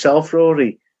about yourself,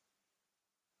 Rory?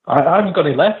 I haven't got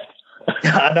any left.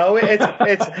 I know it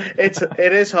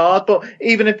is hard, but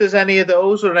even if there's any of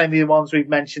those or any of the ones we've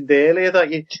mentioned earlier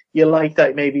that you like,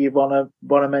 that maybe you want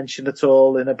to mention at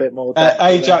all in a bit more depth.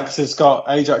 Ajax has got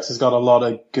a lot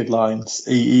of good lines.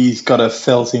 He's got a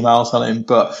filthy mouth on him,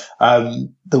 but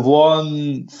the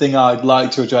one thing I'd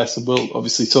like to address, and we'll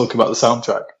obviously talk about the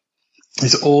soundtrack,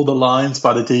 is all the lines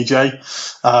by the DJ.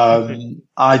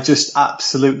 I just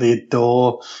absolutely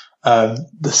adore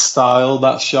the style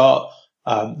that's shot.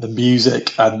 The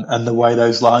music and the way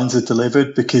those lines are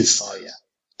delivered, because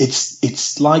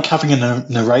it's like having a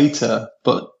narrator,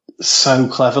 but so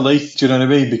cleverly. Do you know what I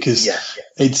mean? Because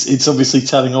it's obviously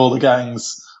telling all the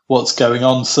gangs what's going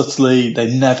on subtly.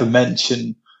 They never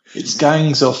mention it's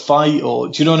gangs or fight, or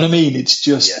do you know what I mean? It's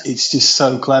just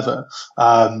so clever.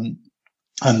 And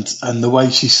the way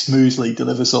she smoothly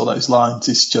delivers all those lines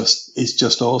is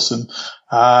just awesome.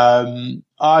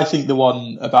 I think the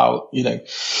one about, you know,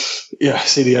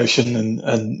 see the ocean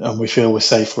and we feel we're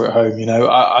safer at home, you know,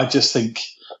 I just think,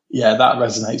 that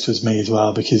resonates with me as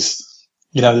well, because,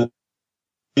 you know,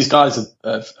 these guys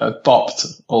have bopped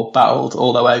or battled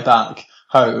all their way back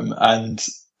home, and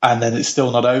then it's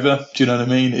still not over. Do you know what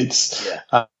I mean?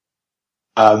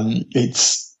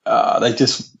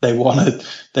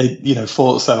 They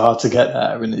fought so hard to get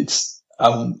there, and it's,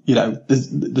 you know,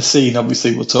 the scene,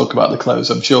 obviously we'll talk about the clothes,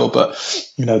 I'm sure, but,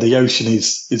 you know, the ocean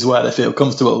is where they feel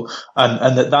comfortable.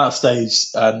 And at that stage,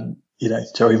 you know,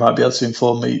 Joey might be able to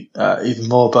inform me, even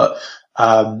more, but,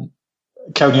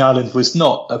 Coney Island was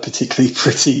not a particularly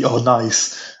pretty or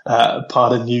nice,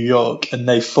 part of New York, and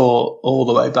they fought all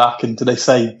the way back. And do they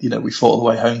say, you know, we fought all the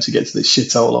way home to get to this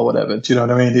shithole or whatever? Do you know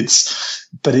what I mean?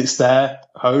 But it's their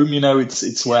home, you know,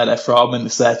 it's where they're from, and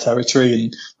it's their territory,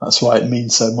 and that's why it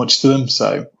means so much to them.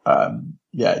 So,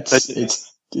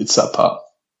 it's that part.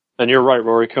 And you're right,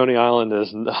 Rory. Coney Island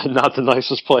is not the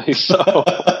nicest place, so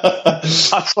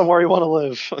not somewhere you want to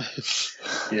live.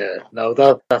 Yeah, no,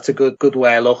 that's a good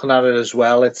way of looking at it as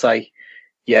well. It's like,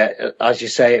 as you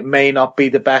say, it may not be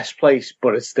the best place,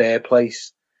 but it's their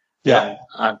place. Yeah,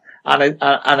 and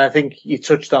I think you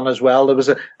touched on as well. There was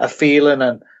a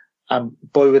feeling, and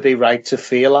boy, were they right to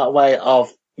feel that way.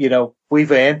 Of, you know,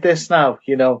 we've earned this now.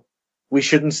 You know, we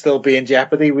shouldn't still be in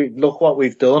jeopardy. Look what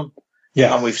we've done.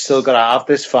 Yeah. And we've still got to have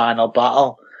this final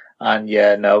battle. And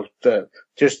and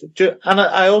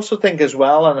I also think as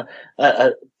well,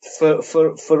 and,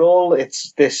 for all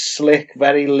it's this slick,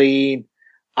 very lean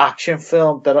action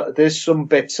film, there's some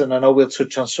bits, and I know we'll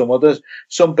touch on some others,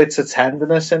 some bits of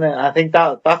tenderness in it. I think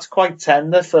that's quite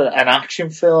tender for an action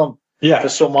film. Yeah. For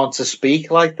someone to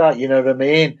speak like that, you know what I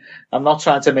mean? I'm not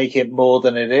trying to make it more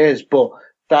than it is, but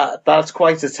that's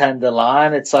quite a tender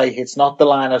line. It's like, it's not the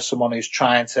line of someone who's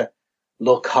trying to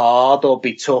look hard or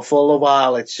be tough all the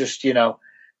while. It's just, you know,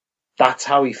 that's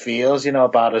how he feels, you know,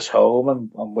 about his home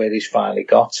and where he's finally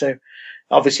got to.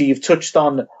 Obviously, you've touched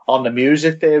on the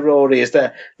music there, Rory. Is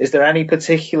there any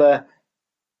particular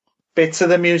bits of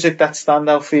the music that stand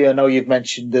out for you? I know you've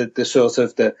mentioned the sort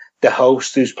of the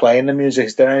host who's playing the music.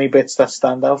 Is there any bits that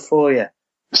stand out for you?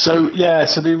 So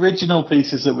the original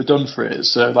pieces that were done for it,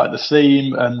 so like the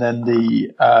theme and then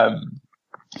the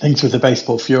things with the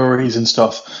Baseball Furies and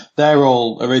stuff, they're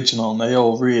all original and they're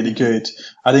all really good.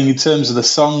 I think in terms of the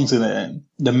songs in it,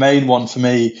 the main one for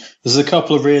me, there's a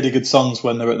couple of really good songs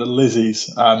when they're at the Lizzies,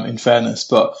 in fairness,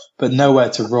 but Nowhere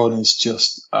to Run is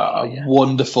just a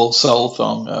wonderful soul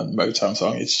song, Motown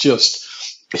song. It's just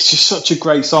such a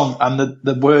great song, and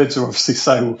the words are obviously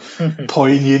so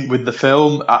poignant with the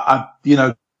film.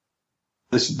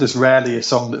 There's rarely a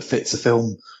song that fits a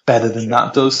film better than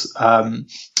that does. And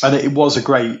it was a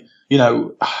great,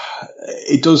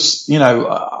 it does,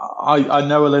 I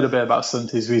know a little bit about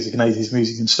 70s music and 80s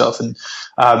music and stuff. And,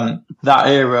 that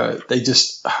era, they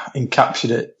just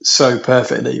encaptured it so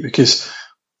perfectly, because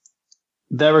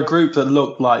they're a group that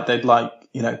looked like they'd like,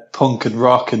 punk and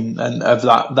rock and of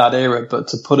that era, but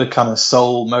to put a kind of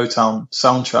soul Motown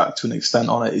soundtrack to an extent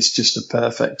on it, it's just a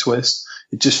perfect twist.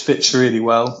 It just fits really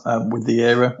well with the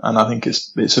era, and I think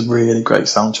it's a really great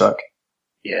soundtrack.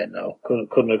 Yeah, no,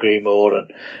 couldn't agree more,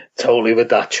 and totally with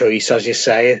that choice, as you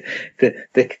say.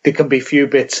 There can be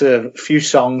few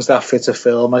songs that fit a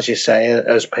film, as you say,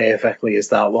 as perfectly as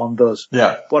that one does.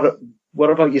 Yeah. What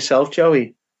about yourself,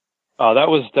 Joey? That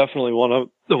was definitely one of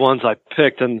the ones I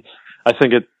picked, and I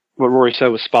think what Rory said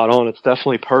was spot on. It's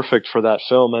definitely perfect for that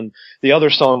film. And the other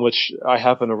song, which I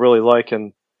happen to really like,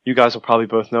 and you guys will probably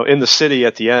both know, In the City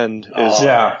at the end is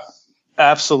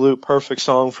absolute perfect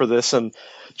song for this. And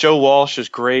Joe Walsh is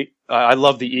great. I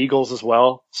love the Eagles as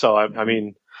well. So, I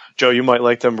mean, Joe, you might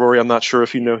like them. Rory, I'm not sure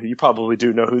if you probably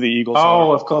do know who the Eagles are.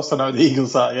 Oh, of course I know who the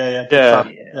Eagles are.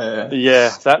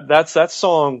 Yeah. That's that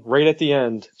song right at the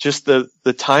end. Just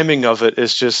the timing of it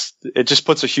is it just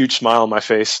puts a huge smile on my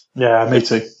face. Yeah, me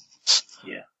too.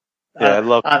 Yeah. I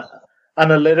love it. And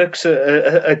the lyrics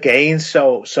are again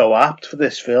so apt for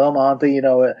this film, aren't they?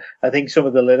 I think some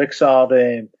of the lyrics are,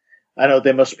 I know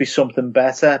there must be something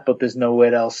better, but there's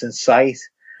nowhere else in sight.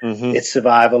 Mm-hmm. It's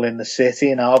survival in the city.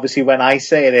 And obviously when I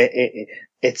say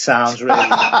it sounds really,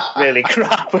 really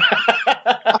crap.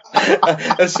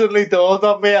 It suddenly dawned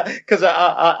on me, because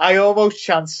I almost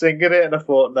chanced singing it, and I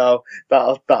thought, no,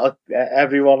 that'll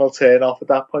everyone will turn off at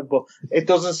that point. But it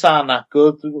doesn't sound that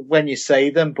good when you say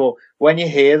them, but when you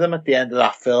hear them at the end of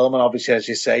that film, and obviously, as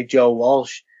you say, Joe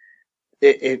Walsh,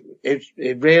 it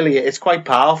really, it's quite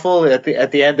powerful at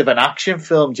the end of an action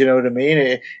film. Do you know what I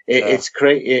mean? It's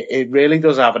great. It really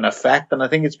does have an effect. And I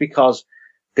think it's because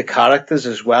the characters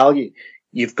as well,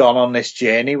 you've gone on this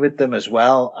journey with them as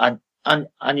well.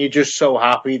 And you're just so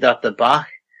happy that they're back.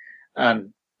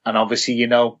 And obviously,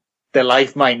 their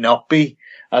life might not be,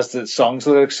 as the song's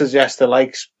lyrics suggest,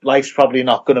 life's probably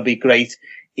not going to be great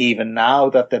even now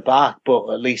that they're back, but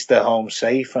at least they're home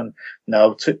safe. And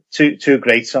no, two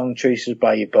great song choices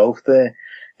by you both there.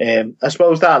 I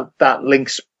suppose that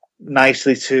links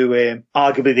nicely to,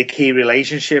 arguably the key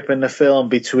relationship in the film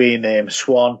between,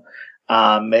 Swan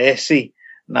and Mercy.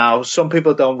 Now, some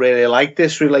people don't really like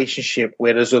this relationship,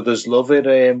 whereas others love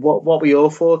it. What were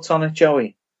your thoughts on it,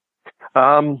 Joey?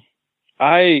 I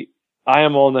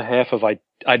am on the half of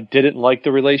I didn't like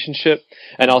the relationship,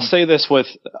 and I'll say this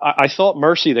I thought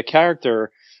Mercy, the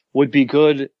character, would be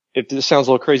good, if this sounds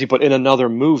a little crazy, but in another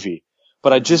movie.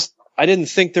 But I didn't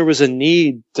think there was a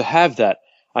need to have that.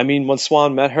 I mean, when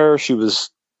Swan met her,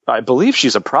 I believe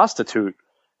she's a prostitute.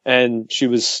 And she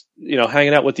was,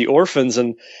 hanging out with the orphans.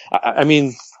 And I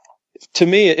mean, to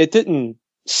me, it didn't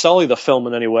sully the film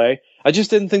in any way. I just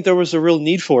didn't think there was a real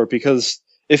need for it, because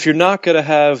if you're not going to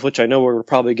have, which I know we're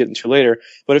probably getting to later,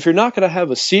 but if you're not going to have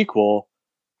a sequel,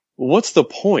 what's the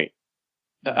point?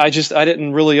 I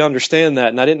didn't really understand that.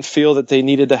 And I didn't feel that they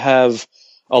needed to have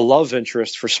a love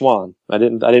interest for Swan. I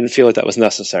didn't feel like that was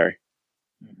necessary.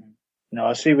 No,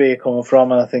 I see where you're coming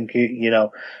from. And I think,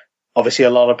 obviously, a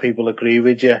lot of people agree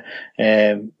with you.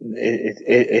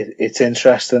 It's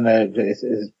interesting.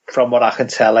 From what I can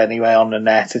tell anyway on the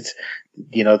net,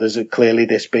 there's clearly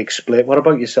this big split. What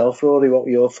about yourself, Rory? What were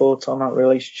your thoughts on that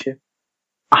relationship?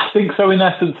 I think so. In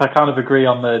essence, I kind of agree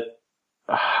on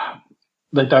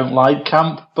they don't like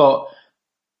camp, but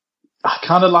I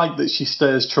kind of like that she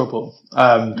stirs trouble,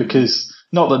 because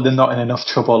not that they're not in enough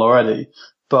trouble already,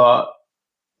 but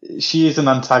she is an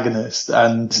antagonist,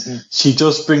 and she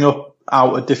does bring out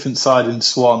a different side in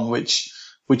Swan, which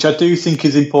I do think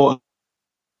is important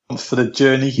for the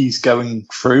journey he's going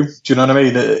through. Do you know what I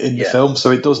mean? In the film.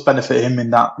 So it does benefit him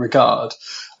in that regard.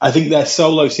 I think their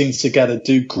solo scenes together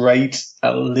do grate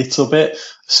a little bit,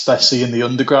 especially in the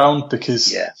underground,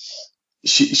 because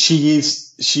she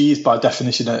is by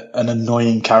definition an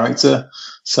annoying character.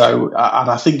 So, and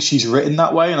I think she's written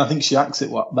that way, and I think she acts it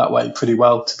that way pretty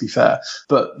well, to be fair.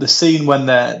 But the scene when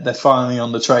they're finally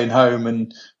on the train home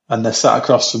and they're sat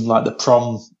across from like the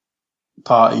prom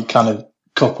party kind of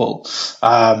couple,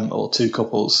 or two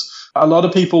couples. A lot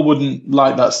of people wouldn't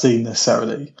like that scene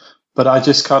necessarily, but I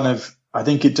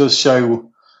think it does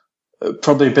show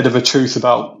probably a bit of a truth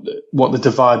about what the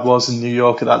divide was in New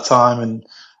York at that time,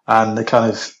 and the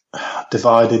kind of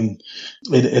divide in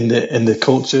the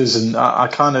cultures. And I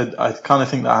kind of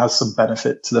think that has some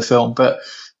benefit to the film. But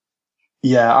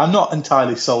yeah, I'm not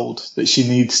entirely sold that she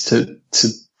needs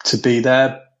to be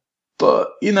there. But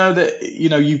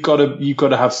you've got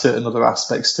to have certain other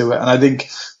aspects to it. And I think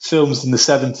films in the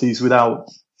 70s without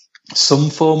some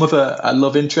form of a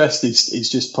love interest is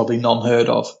just probably non-heard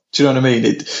of. Do you know what I mean?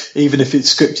 Even if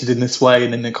it's scripted in this way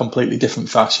and in a completely different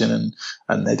fashion,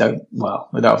 and they don't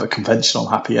have a conventional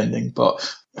happy ending. But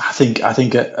I think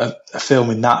a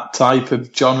film in that type of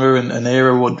genre and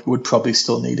era would probably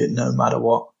still need it no matter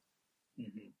what.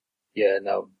 Yeah,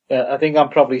 no, I think I'm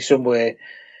probably somewhere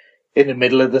in the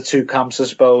middle of the two camps, I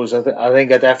suppose. I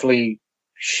think I definitely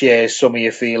share some of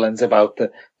your feelings about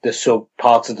the sub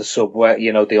parts of the subway,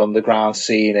 the underground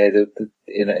scene,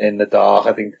 in the dark.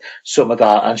 I think some of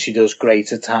that, and she does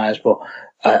great at times, but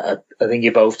I think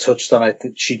you both touched on it.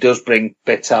 She does bring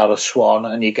bits out of Swan,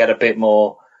 and you get a bit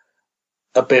more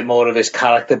of his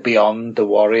character beyond the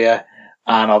warrior,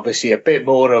 and obviously a bit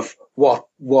more of what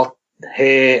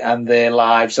her and their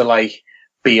lives are like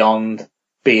beyond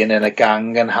being in a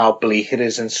gang, and how bleak it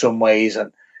is in some ways,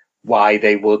 and why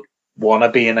they would want to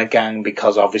be in a gang,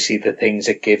 because obviously the things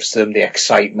it gives them, the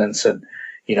excitement, and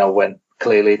when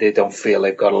clearly they don't feel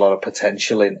they've got a lot of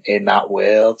potential in that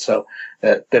world. So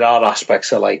there are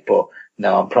aspects I like, but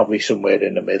no, I'm probably somewhere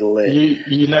in the middle there.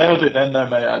 You nailed it then, though,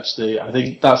 mate. Actually, I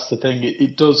think that's the thing.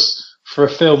 It does, for a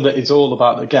film that is all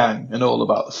about the gang and all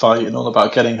about the fight and all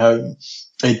about getting home,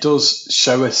 it does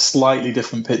show a slightly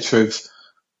different picture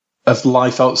of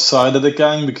life outside of the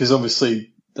gang, because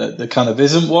obviously there kind of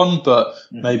isn't one, but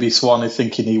maybe Swan is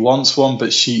thinking he wants one,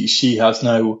 but she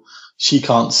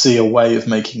can't see a way of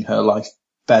making her life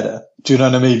better. Do you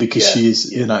know what I mean? Because she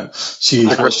is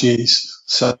what she is.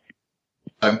 So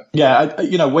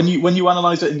yeah, when you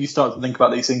analyze it and you start to think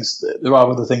about these things, there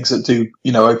are other things that do,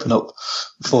 open up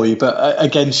for you. But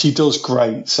again, she does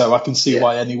great. So I can see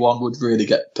why anyone would really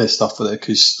get pissed off with her,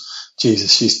 because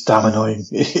Jesus, she's damn annoying,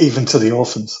 even to the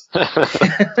orphans.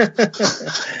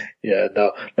 Yeah,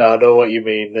 no, I know what you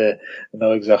mean there. I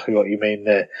know exactly what you mean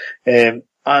there.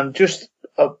 And just,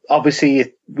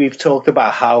 obviously, we've talked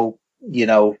about how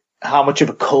much of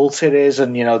a cult it is,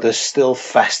 and, there's still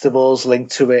festivals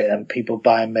linked to it, and people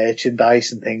buying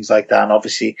merchandise and things like that, and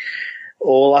obviously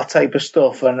all that type of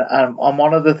stuff. And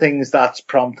one of the things that's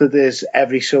prompted is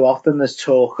every so often there's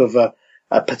talk of a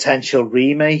potential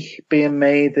remake being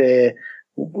made.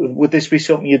 Would this be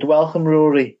something you'd welcome,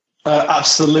 Rory?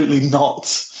 Absolutely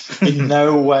not. In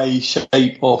no way,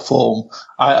 shape or form.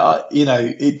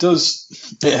 It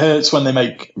hurts when they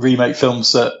make remake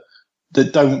films that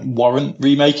don't warrant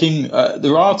remaking.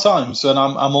 There are times when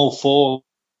I'm all for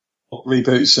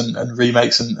reboots and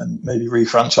remakes and maybe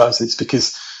refranchises,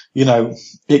 because,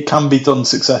 it can be done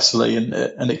successfully,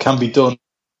 and it can be done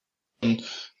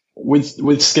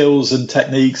with skills and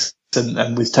techniques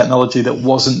and with technology that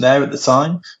wasn't there at the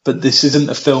time. But this isn't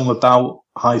a film about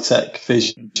high-tech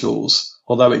visuals,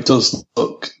 although it does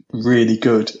look really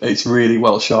good. It's really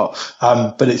well shot.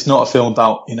 But it's not a film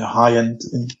about, high-end,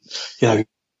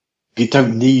 you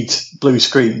don't need blue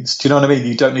screens. Do you know what I mean?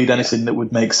 You don't need anything that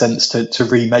would make sense to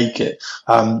remake it.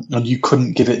 And you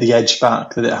couldn't give it the edge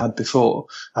back that it had before.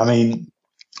 I mean,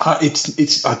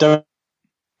 I don't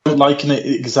liken it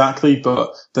exactly,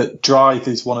 but Drive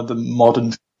is one of the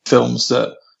modern films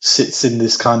that sits in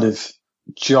this kind of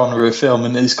genre of film,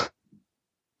 and is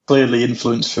clearly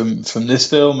influenced from this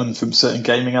film and from certain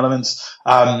gaming elements.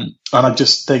 And I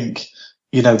just think,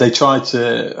 they tried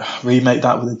to remake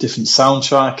that with a different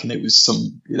soundtrack, and it was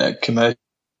some, commercial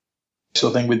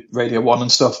thing with Radio 1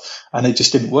 and stuff, and it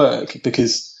just didn't work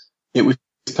because it was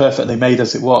perfectly made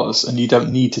as it was, and you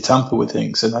don't need to tamper with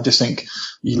things. And I just think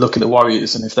you look at the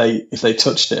Warriors, and if they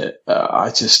touched it,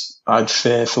 I'd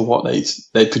fear for what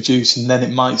they'd produce, and then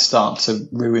it might start to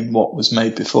ruin what was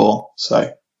made before.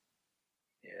 So.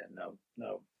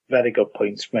 Very good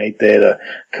points made there. I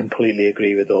completely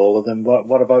agree with all of them.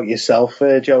 What about yourself,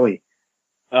 Joey?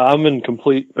 I'm in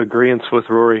complete agreement with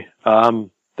Rory.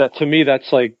 That to me,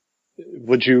 that's like,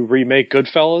 would you remake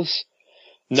Goodfellas?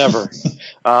 Never.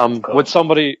 Would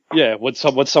somebody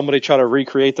try to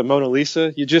recreate the Mona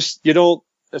Lisa? You don't.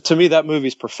 To me, that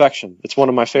movie's perfection. It's one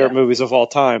of my favorite movies of all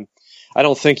time. I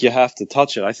don't think you have to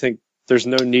touch it. I think there's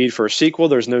no need for a sequel.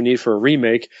 There's no need for a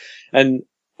remake. And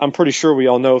I'm pretty sure we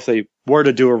all know if they were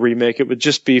to do a remake, it would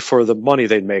just be for the money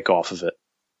they'd make off of it.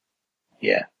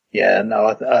 Yeah, Yeah,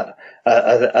 no,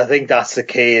 I think that's the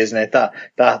key, isn't it?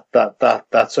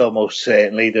 That's almost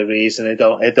certainly the reason.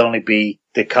 It'd only be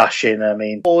the cash in. I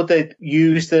mean, or they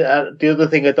use the other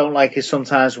thing I don't like is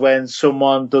sometimes when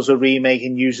someone does a remake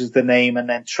and uses the name and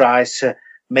then tries to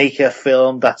make a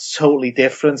film that's totally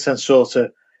different and sort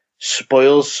of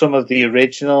spoils some of the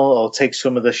original or takes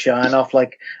some of the shine off.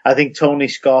 Like, I think Tony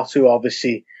Scott, who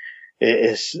obviously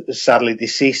is sadly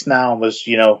deceased now and was,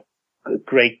 a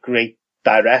great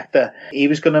director. He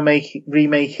was going to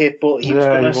remake it, but he was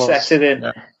going to set it in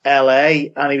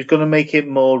LA and he was going to make it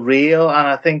more real. And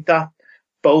I think that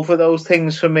both of those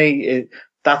things for me,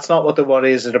 that's not what The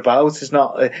Warriors are about. It's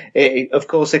not, of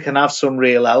course it can have some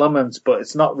real elements, but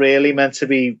it's not really meant to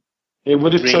be It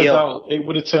would have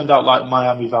turned out like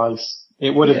Miami Vice.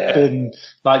 It would have been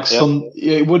like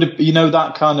it would have,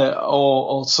 that kind of,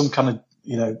 or some kind of,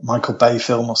 Michael Bay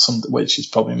film or something, which is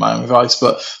probably Miami Vice,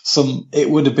 but it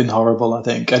would have been horrible, I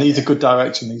think. And he's a good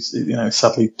director and he's,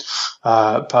 sadly,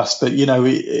 passed, but, it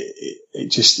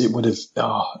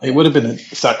would have been a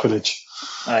sacrilege.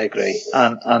 I agree.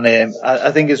 And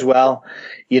I think as well,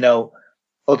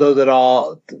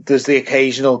 although there's the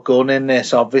occasional gun in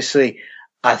this, obviously,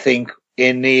 I think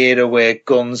in the era where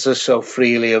guns are so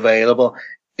freely available,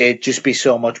 it'd just be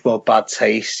so much more bad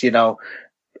taste,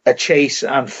 A chase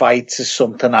and fights is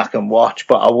something I can watch,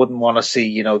 but I wouldn't want to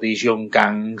see, these young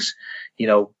gangs,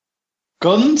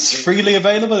 Guns freely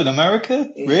available in America?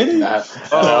 Really? No.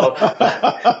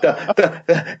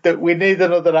 We need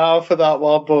another hour for that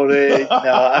one, but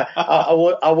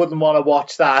I wouldn't want to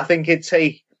watch that. I think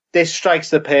this strikes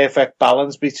the perfect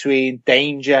balance between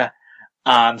danger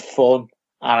and fun.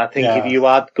 And I think if you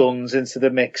add guns into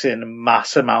the mix in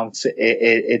mass amounts,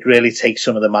 it really takes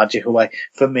some of the magic away,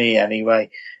 for me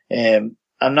anyway.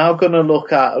 I'm now going to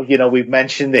look at, we've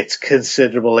mentioned its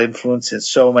considerable influence in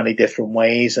so many different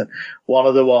ways. And one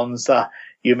of the ones that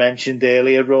you mentioned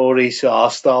earlier, Rory, so I'll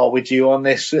start with you on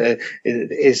this,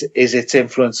 is its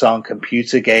influence on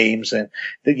computer games. And,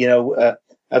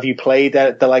 have you played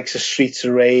the likes of Streets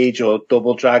of Rage or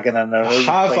Double Dragon? And I know you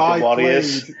played the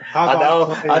Warriors. I know.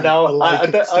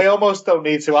 I almost don't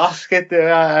need to ask it.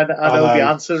 I know the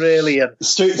answer really. And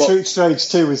Streets of Rage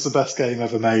 2 is the best game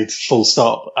ever made, full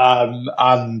stop.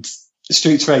 And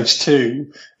Streets of Rage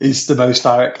 2 is the most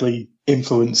directly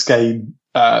influenced game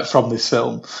from this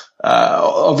film.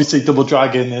 Obviously Double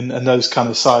Dragon and those kind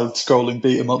of side-scrolling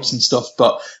beat-em-ups and stuff,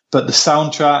 but the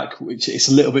soundtrack, which is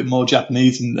a little bit more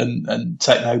Japanese and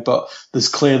techno, but there's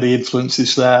clearly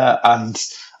influences there, and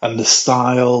the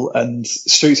style, and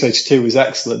Streets of Rage 2 is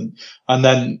excellent. And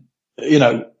then,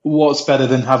 what's better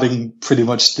than having pretty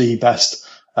much the best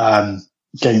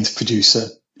games producer,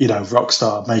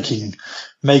 Rockstar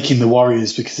making the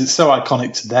Warriors, because it's so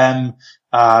iconic to them.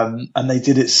 And they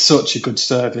did it such a good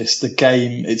service. The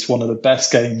game, it's one of the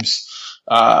best games,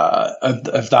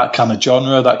 of that kind of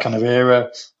genre, that kind of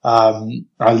era.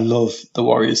 I love the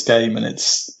Warriors game, and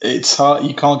it's hard.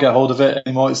 You can't get hold of it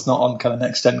anymore. It's not on kind of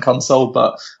next gen console,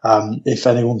 but, if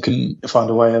anyone can find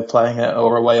a way of playing it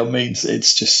or a way of means,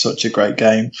 it's just such a great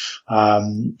game.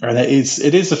 And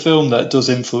it is a film that does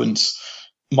influence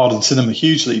modern cinema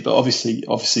hugely, but obviously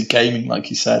gaming, like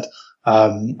you said.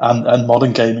 And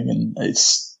modern gaming, and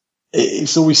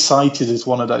it's always cited as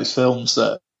one of those films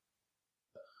that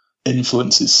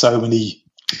influences so many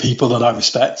people that I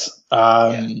respect.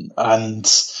 And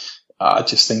I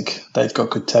just think they've got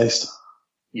good taste.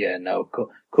 Yeah, no,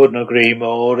 couldn't agree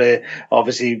more.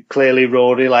 Obviously, clearly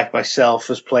Rory, like myself,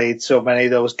 has played so many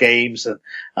of those games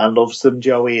and loves them.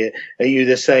 Joey, are you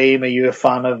the same? Are you a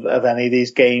fan of any of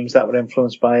these games that were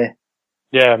influenced by it?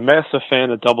 Yeah, massive fan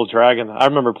of Double Dragon. I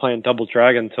remember playing Double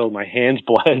Dragon until my hands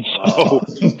bled. So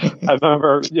I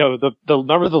remember,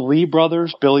 remember the Lee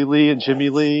brothers, Billy Lee and Jimmy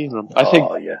Lee.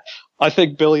 I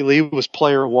think Billy Lee was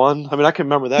player one. I mean, I can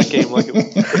remember that game like it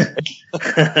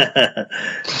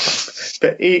was.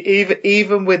 But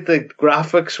even with the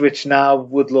graphics, which now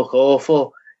would look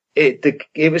awful,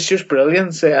 it was just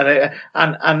brilliant.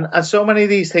 And so many of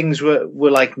these things were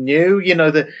like new.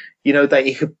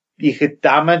 That you could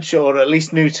damage, or at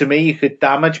least new to me, you could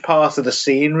damage part of the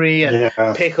scenery and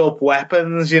pick up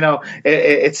weapons.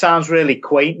 It sounds really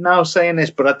quaint now saying this,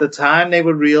 but at the time they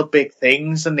were real big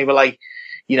things, and they were like,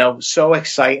 so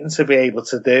exciting to be able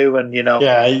to do. And, you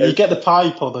get the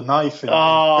pipe or the knife in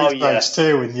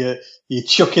too, and you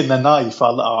chuck in the knife.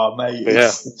 Oh, mate,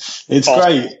 it's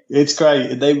great. It's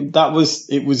great.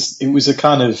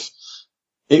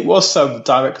 It was so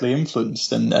directly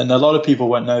influenced, and a lot of people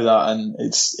won't know that, and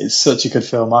it's such a good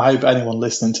film. I hope anyone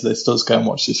listening to this does go and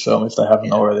watch this film if they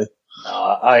haven't already.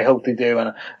 No, I hope they do,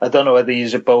 and I don't know whether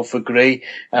you both agree.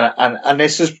 And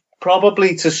this is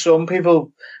probably to some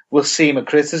people will seem a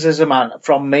criticism, and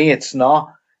from me, it's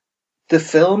not. The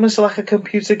film is like a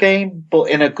computer game, but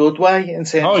in a good way. In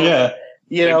terms of,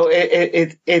 you know,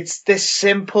 it's this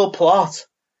simple plot,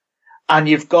 and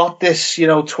you've got this,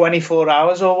 24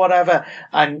 hours or whatever,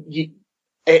 and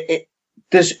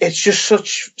it's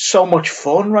just so much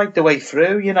fun right the way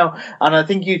through, and I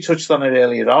think you touched on it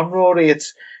earlier on, Rory.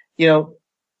 It's,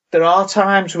 there are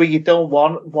times where you don't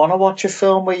want to watch a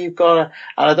film where you've got to,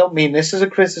 and I don't mean this as a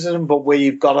criticism, but where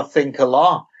you've got to think a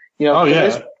lot.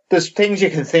 There's things you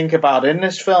can think about in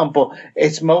this film, but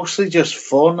it's mostly just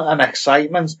fun and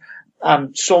excitement.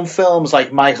 And some films,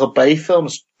 like Michael Bay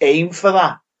films, aim for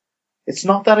that. It's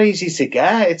not that easy to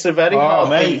get. It's a very hard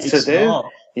thing to do. Not.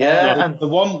 Yeah, and the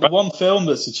one film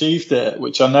that's achieved it,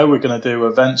 which I know we're going to do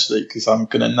eventually, because I'm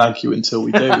going to nag you until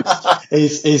we do,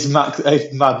 is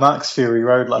Mad Max Fury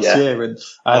Road last year,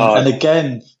 and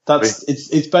again,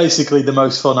 it's basically the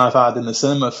most fun I've had in the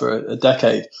cinema for a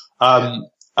decade,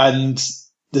 and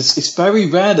it's very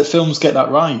rare that films get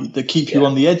that right, that keep you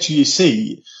on the edge of your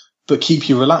seat, but keep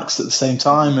you relaxed at the same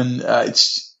time, and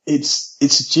it's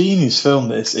a genius film.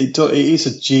 It is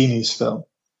a genius film.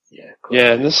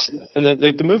 Yeah, and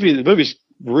the movie's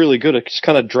really good. It just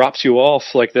kind of drops you off,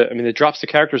 it drops the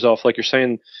characters off, like you're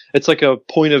saying. It's like a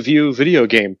point of view video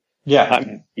game. Yeah. I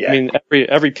mean,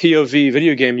 every POV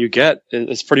video game you get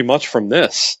is pretty much from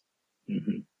this.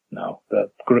 Mm-hmm. No,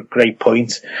 great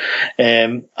point.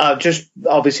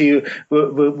 Obviously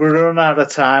we're running out of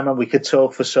time, and we could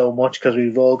talk for so much because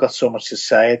we've all got so much to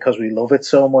say because we love it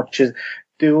so much.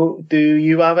 Do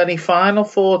you have any final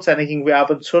thoughts? Anything we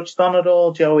haven't touched on at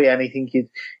all, Joey? Anything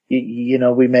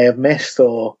we may have missed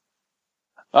or?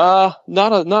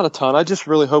 Not a ton. I just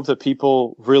really hope that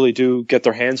people really do get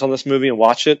their hands on this movie and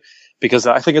watch it, because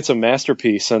I think it's a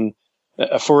masterpiece. And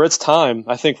for its time,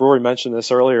 I think Rory mentioned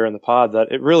this earlier in the pod,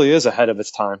 that it really is ahead of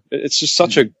its time. It's just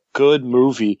such a good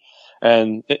movie.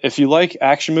 And if you like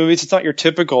action movies, it's not your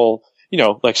typical,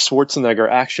 like Schwarzenegger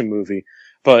action movie,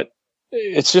 but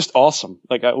it's just awesome.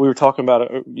 Like we were talking about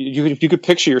it, you could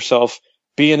picture yourself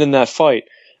being in that fight,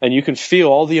 and you can feel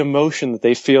all the emotion that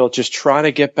they feel just trying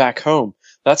to get back home.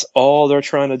 That's all they're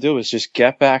trying to do, is just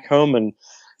get back home. And,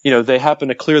 they happen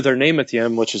to clear their name at the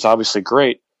end, which is obviously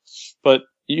great, but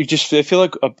they feel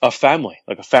like a family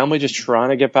just trying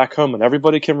to get back home, and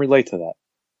everybody can relate to that.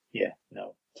 Yeah,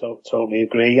 no, totally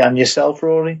agree. And yourself,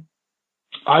 Rory?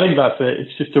 I think that's it.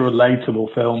 It's just a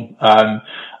relatable film.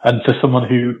 And for someone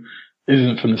who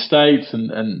isn't from the States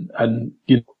and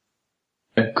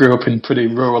grew up in pretty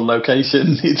rural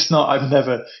location, it's not,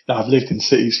 I've lived in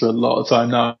cities for a lot of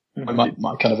time now,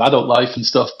 my kind of adult life and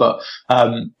stuff, but,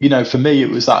 for me, it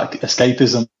was that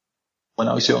escapism when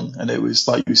I was young, and it was,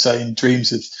 like you were saying,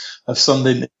 dreams of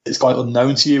something that's quite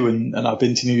unknown to you, and I've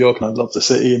been to New York and I love the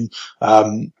city,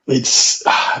 and, it's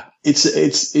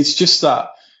just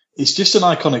that, it's just an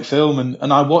iconic film,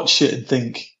 and I watch it and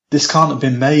think, this can't have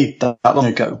been made that long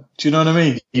ago. Do you know what I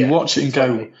mean? You watch it and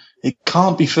go, it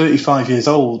can't be 35 years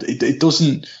old. It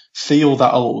doesn't feel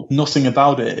that old. Nothing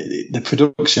about it. The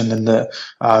production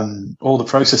and all the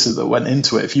processes that went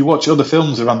into it. If you watch other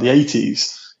films around the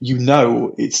 80s,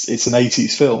 it's an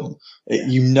 80s film.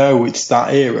 It's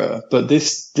that era. But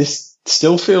this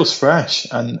still feels fresh,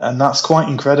 and that's quite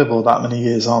incredible that many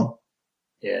years on.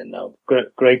 Yeah, no,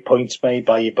 great points made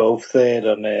by you both there,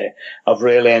 and I've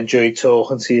really enjoyed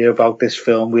talking to you about this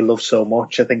film we love so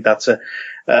much. I think that's a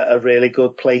really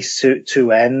good place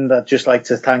to end. I'd just like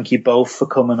to thank you both for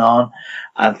coming on,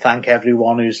 and thank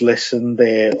everyone who's listened.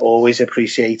 Always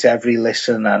appreciate every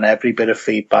listen and every bit of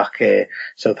feedback.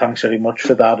 So thanks very much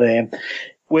for that.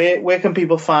 Where can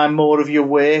people find more of your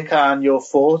work and your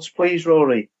thoughts, please,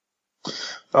 Rory?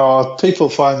 Oh, people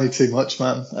find me too much,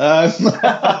 man. I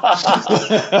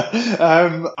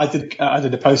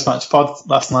did a post-match pod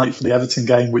last night for the Everton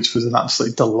game, which was an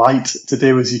absolute delight to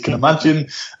do, as you can imagine.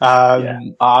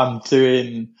 I've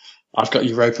got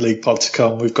Europa League pod to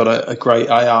come. We've got a great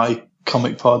AI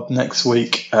comic pod next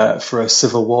week, for a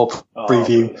Civil War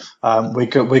preview.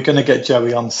 We're going to get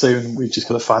Joey on soon. We've just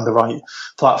got to find the right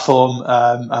platform.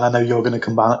 And I know you're going to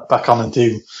come back on and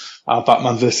do our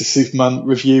Batman vs Superman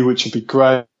review, which would be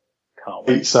great. Can't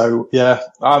wait. So yeah,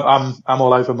 I'm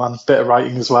all over, man. Bit of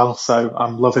writing as well, so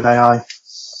I'm loving AI.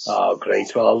 Oh,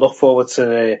 great. Well, I look forward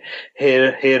to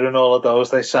hearing all of those.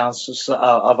 They sound,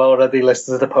 I've already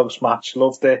listened to the post-match.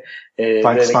 Loved it. Thanks,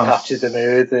 really man. Captured the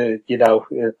mood,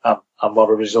 and what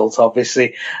a result,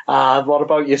 obviously. And what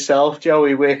about yourself,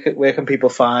 Joey? Where can people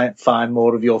find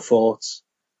more of your thoughts?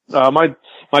 My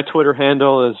Twitter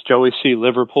handle is Joey C.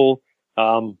 Liverpool.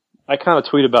 I kind of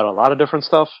tweet about a lot of different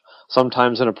stuff,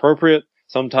 sometimes inappropriate,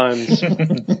 sometimes,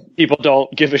 people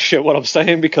don't give a shit what I'm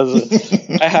saying, because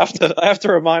I have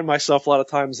to remind myself a lot of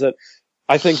times that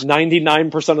I think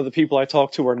 99% of the people I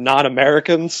talk to are not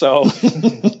American, so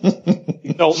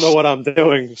you don't know what I'm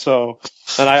doing. So,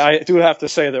 and I do have to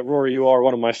say that, Rory, you are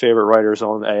one of my favorite writers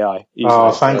on AI. Easily.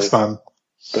 Oh, thanks, man.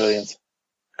 Brilliant.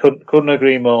 Couldn't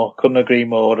agree more.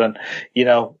 And,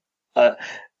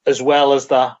 as well as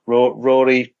that,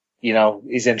 Rory,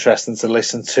 is interesting to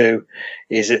listen to.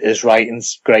 His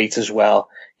writing's great as well,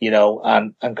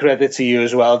 and credit to you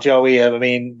as well, Joey. I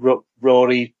mean,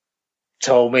 Rory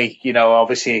told me,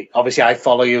 obviously I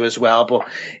follow you as well, but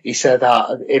he said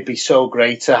that it'd be so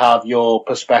great to have your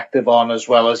perspective on, as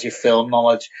well as your film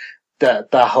knowledge, that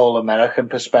whole American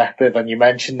perspective. And you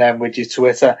mentioned them with your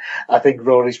Twitter. I think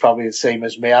Rory's probably the same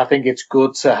as me. I think it's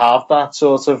good to have that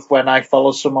sort of, when I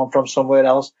follow someone from somewhere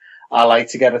else, I like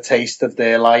to get a taste of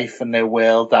their life and their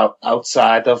world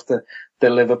outside of the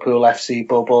Liverpool FC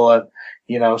bubble. And,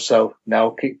 so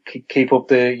no, keep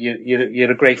up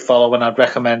you're a great follower, and I'd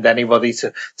recommend anybody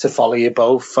to follow you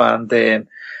both. And,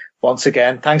 once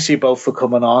again, thanks to you both for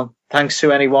coming on. Thanks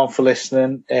to anyone for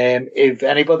listening. If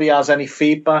anybody has any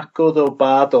feedback, good or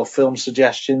bad, or film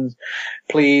suggestions,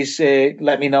 please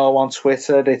let me know on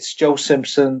Twitter. It's Joe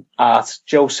Simpson at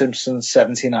Joe Simpson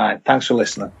 79. Thanks for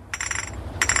listening.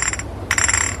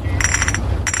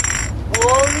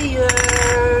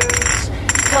 Warriors,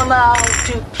 come out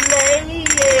to play.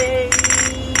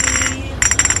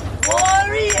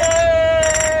 Warriors,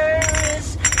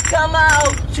 come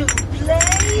out to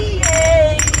play.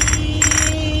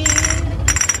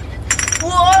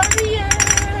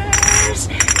 Warriors,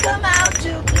 come out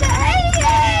to play.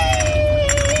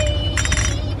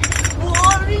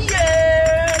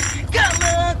 Warriors, come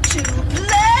out to play.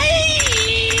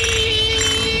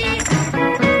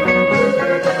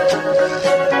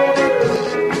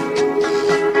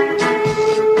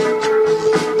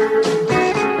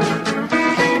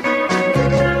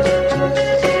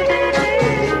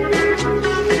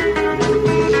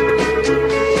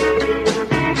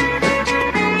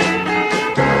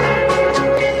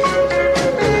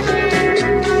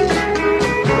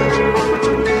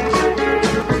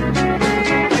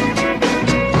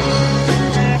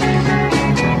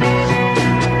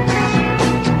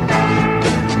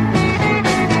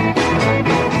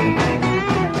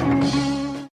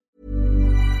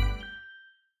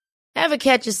 Ever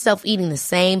catch yourself eating the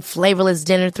same flavorless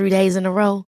dinner 3 days in a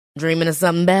row? Dreaming of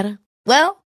something better?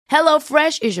 Well,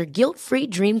 HelloFresh is your guilt-free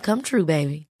dream come true,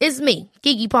 baby. It's me,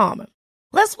 Keke Palmer.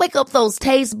 Let's wake up those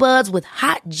taste buds with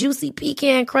hot, juicy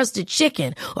pecan-crusted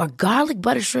chicken or garlic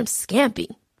butter shrimp scampi.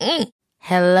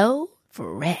 Hello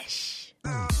Fresh.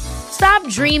 Stop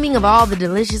dreaming of all the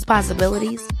delicious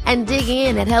possibilities and dig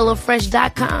in at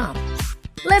HelloFresh.com.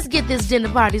 Let's get this dinner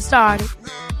party started.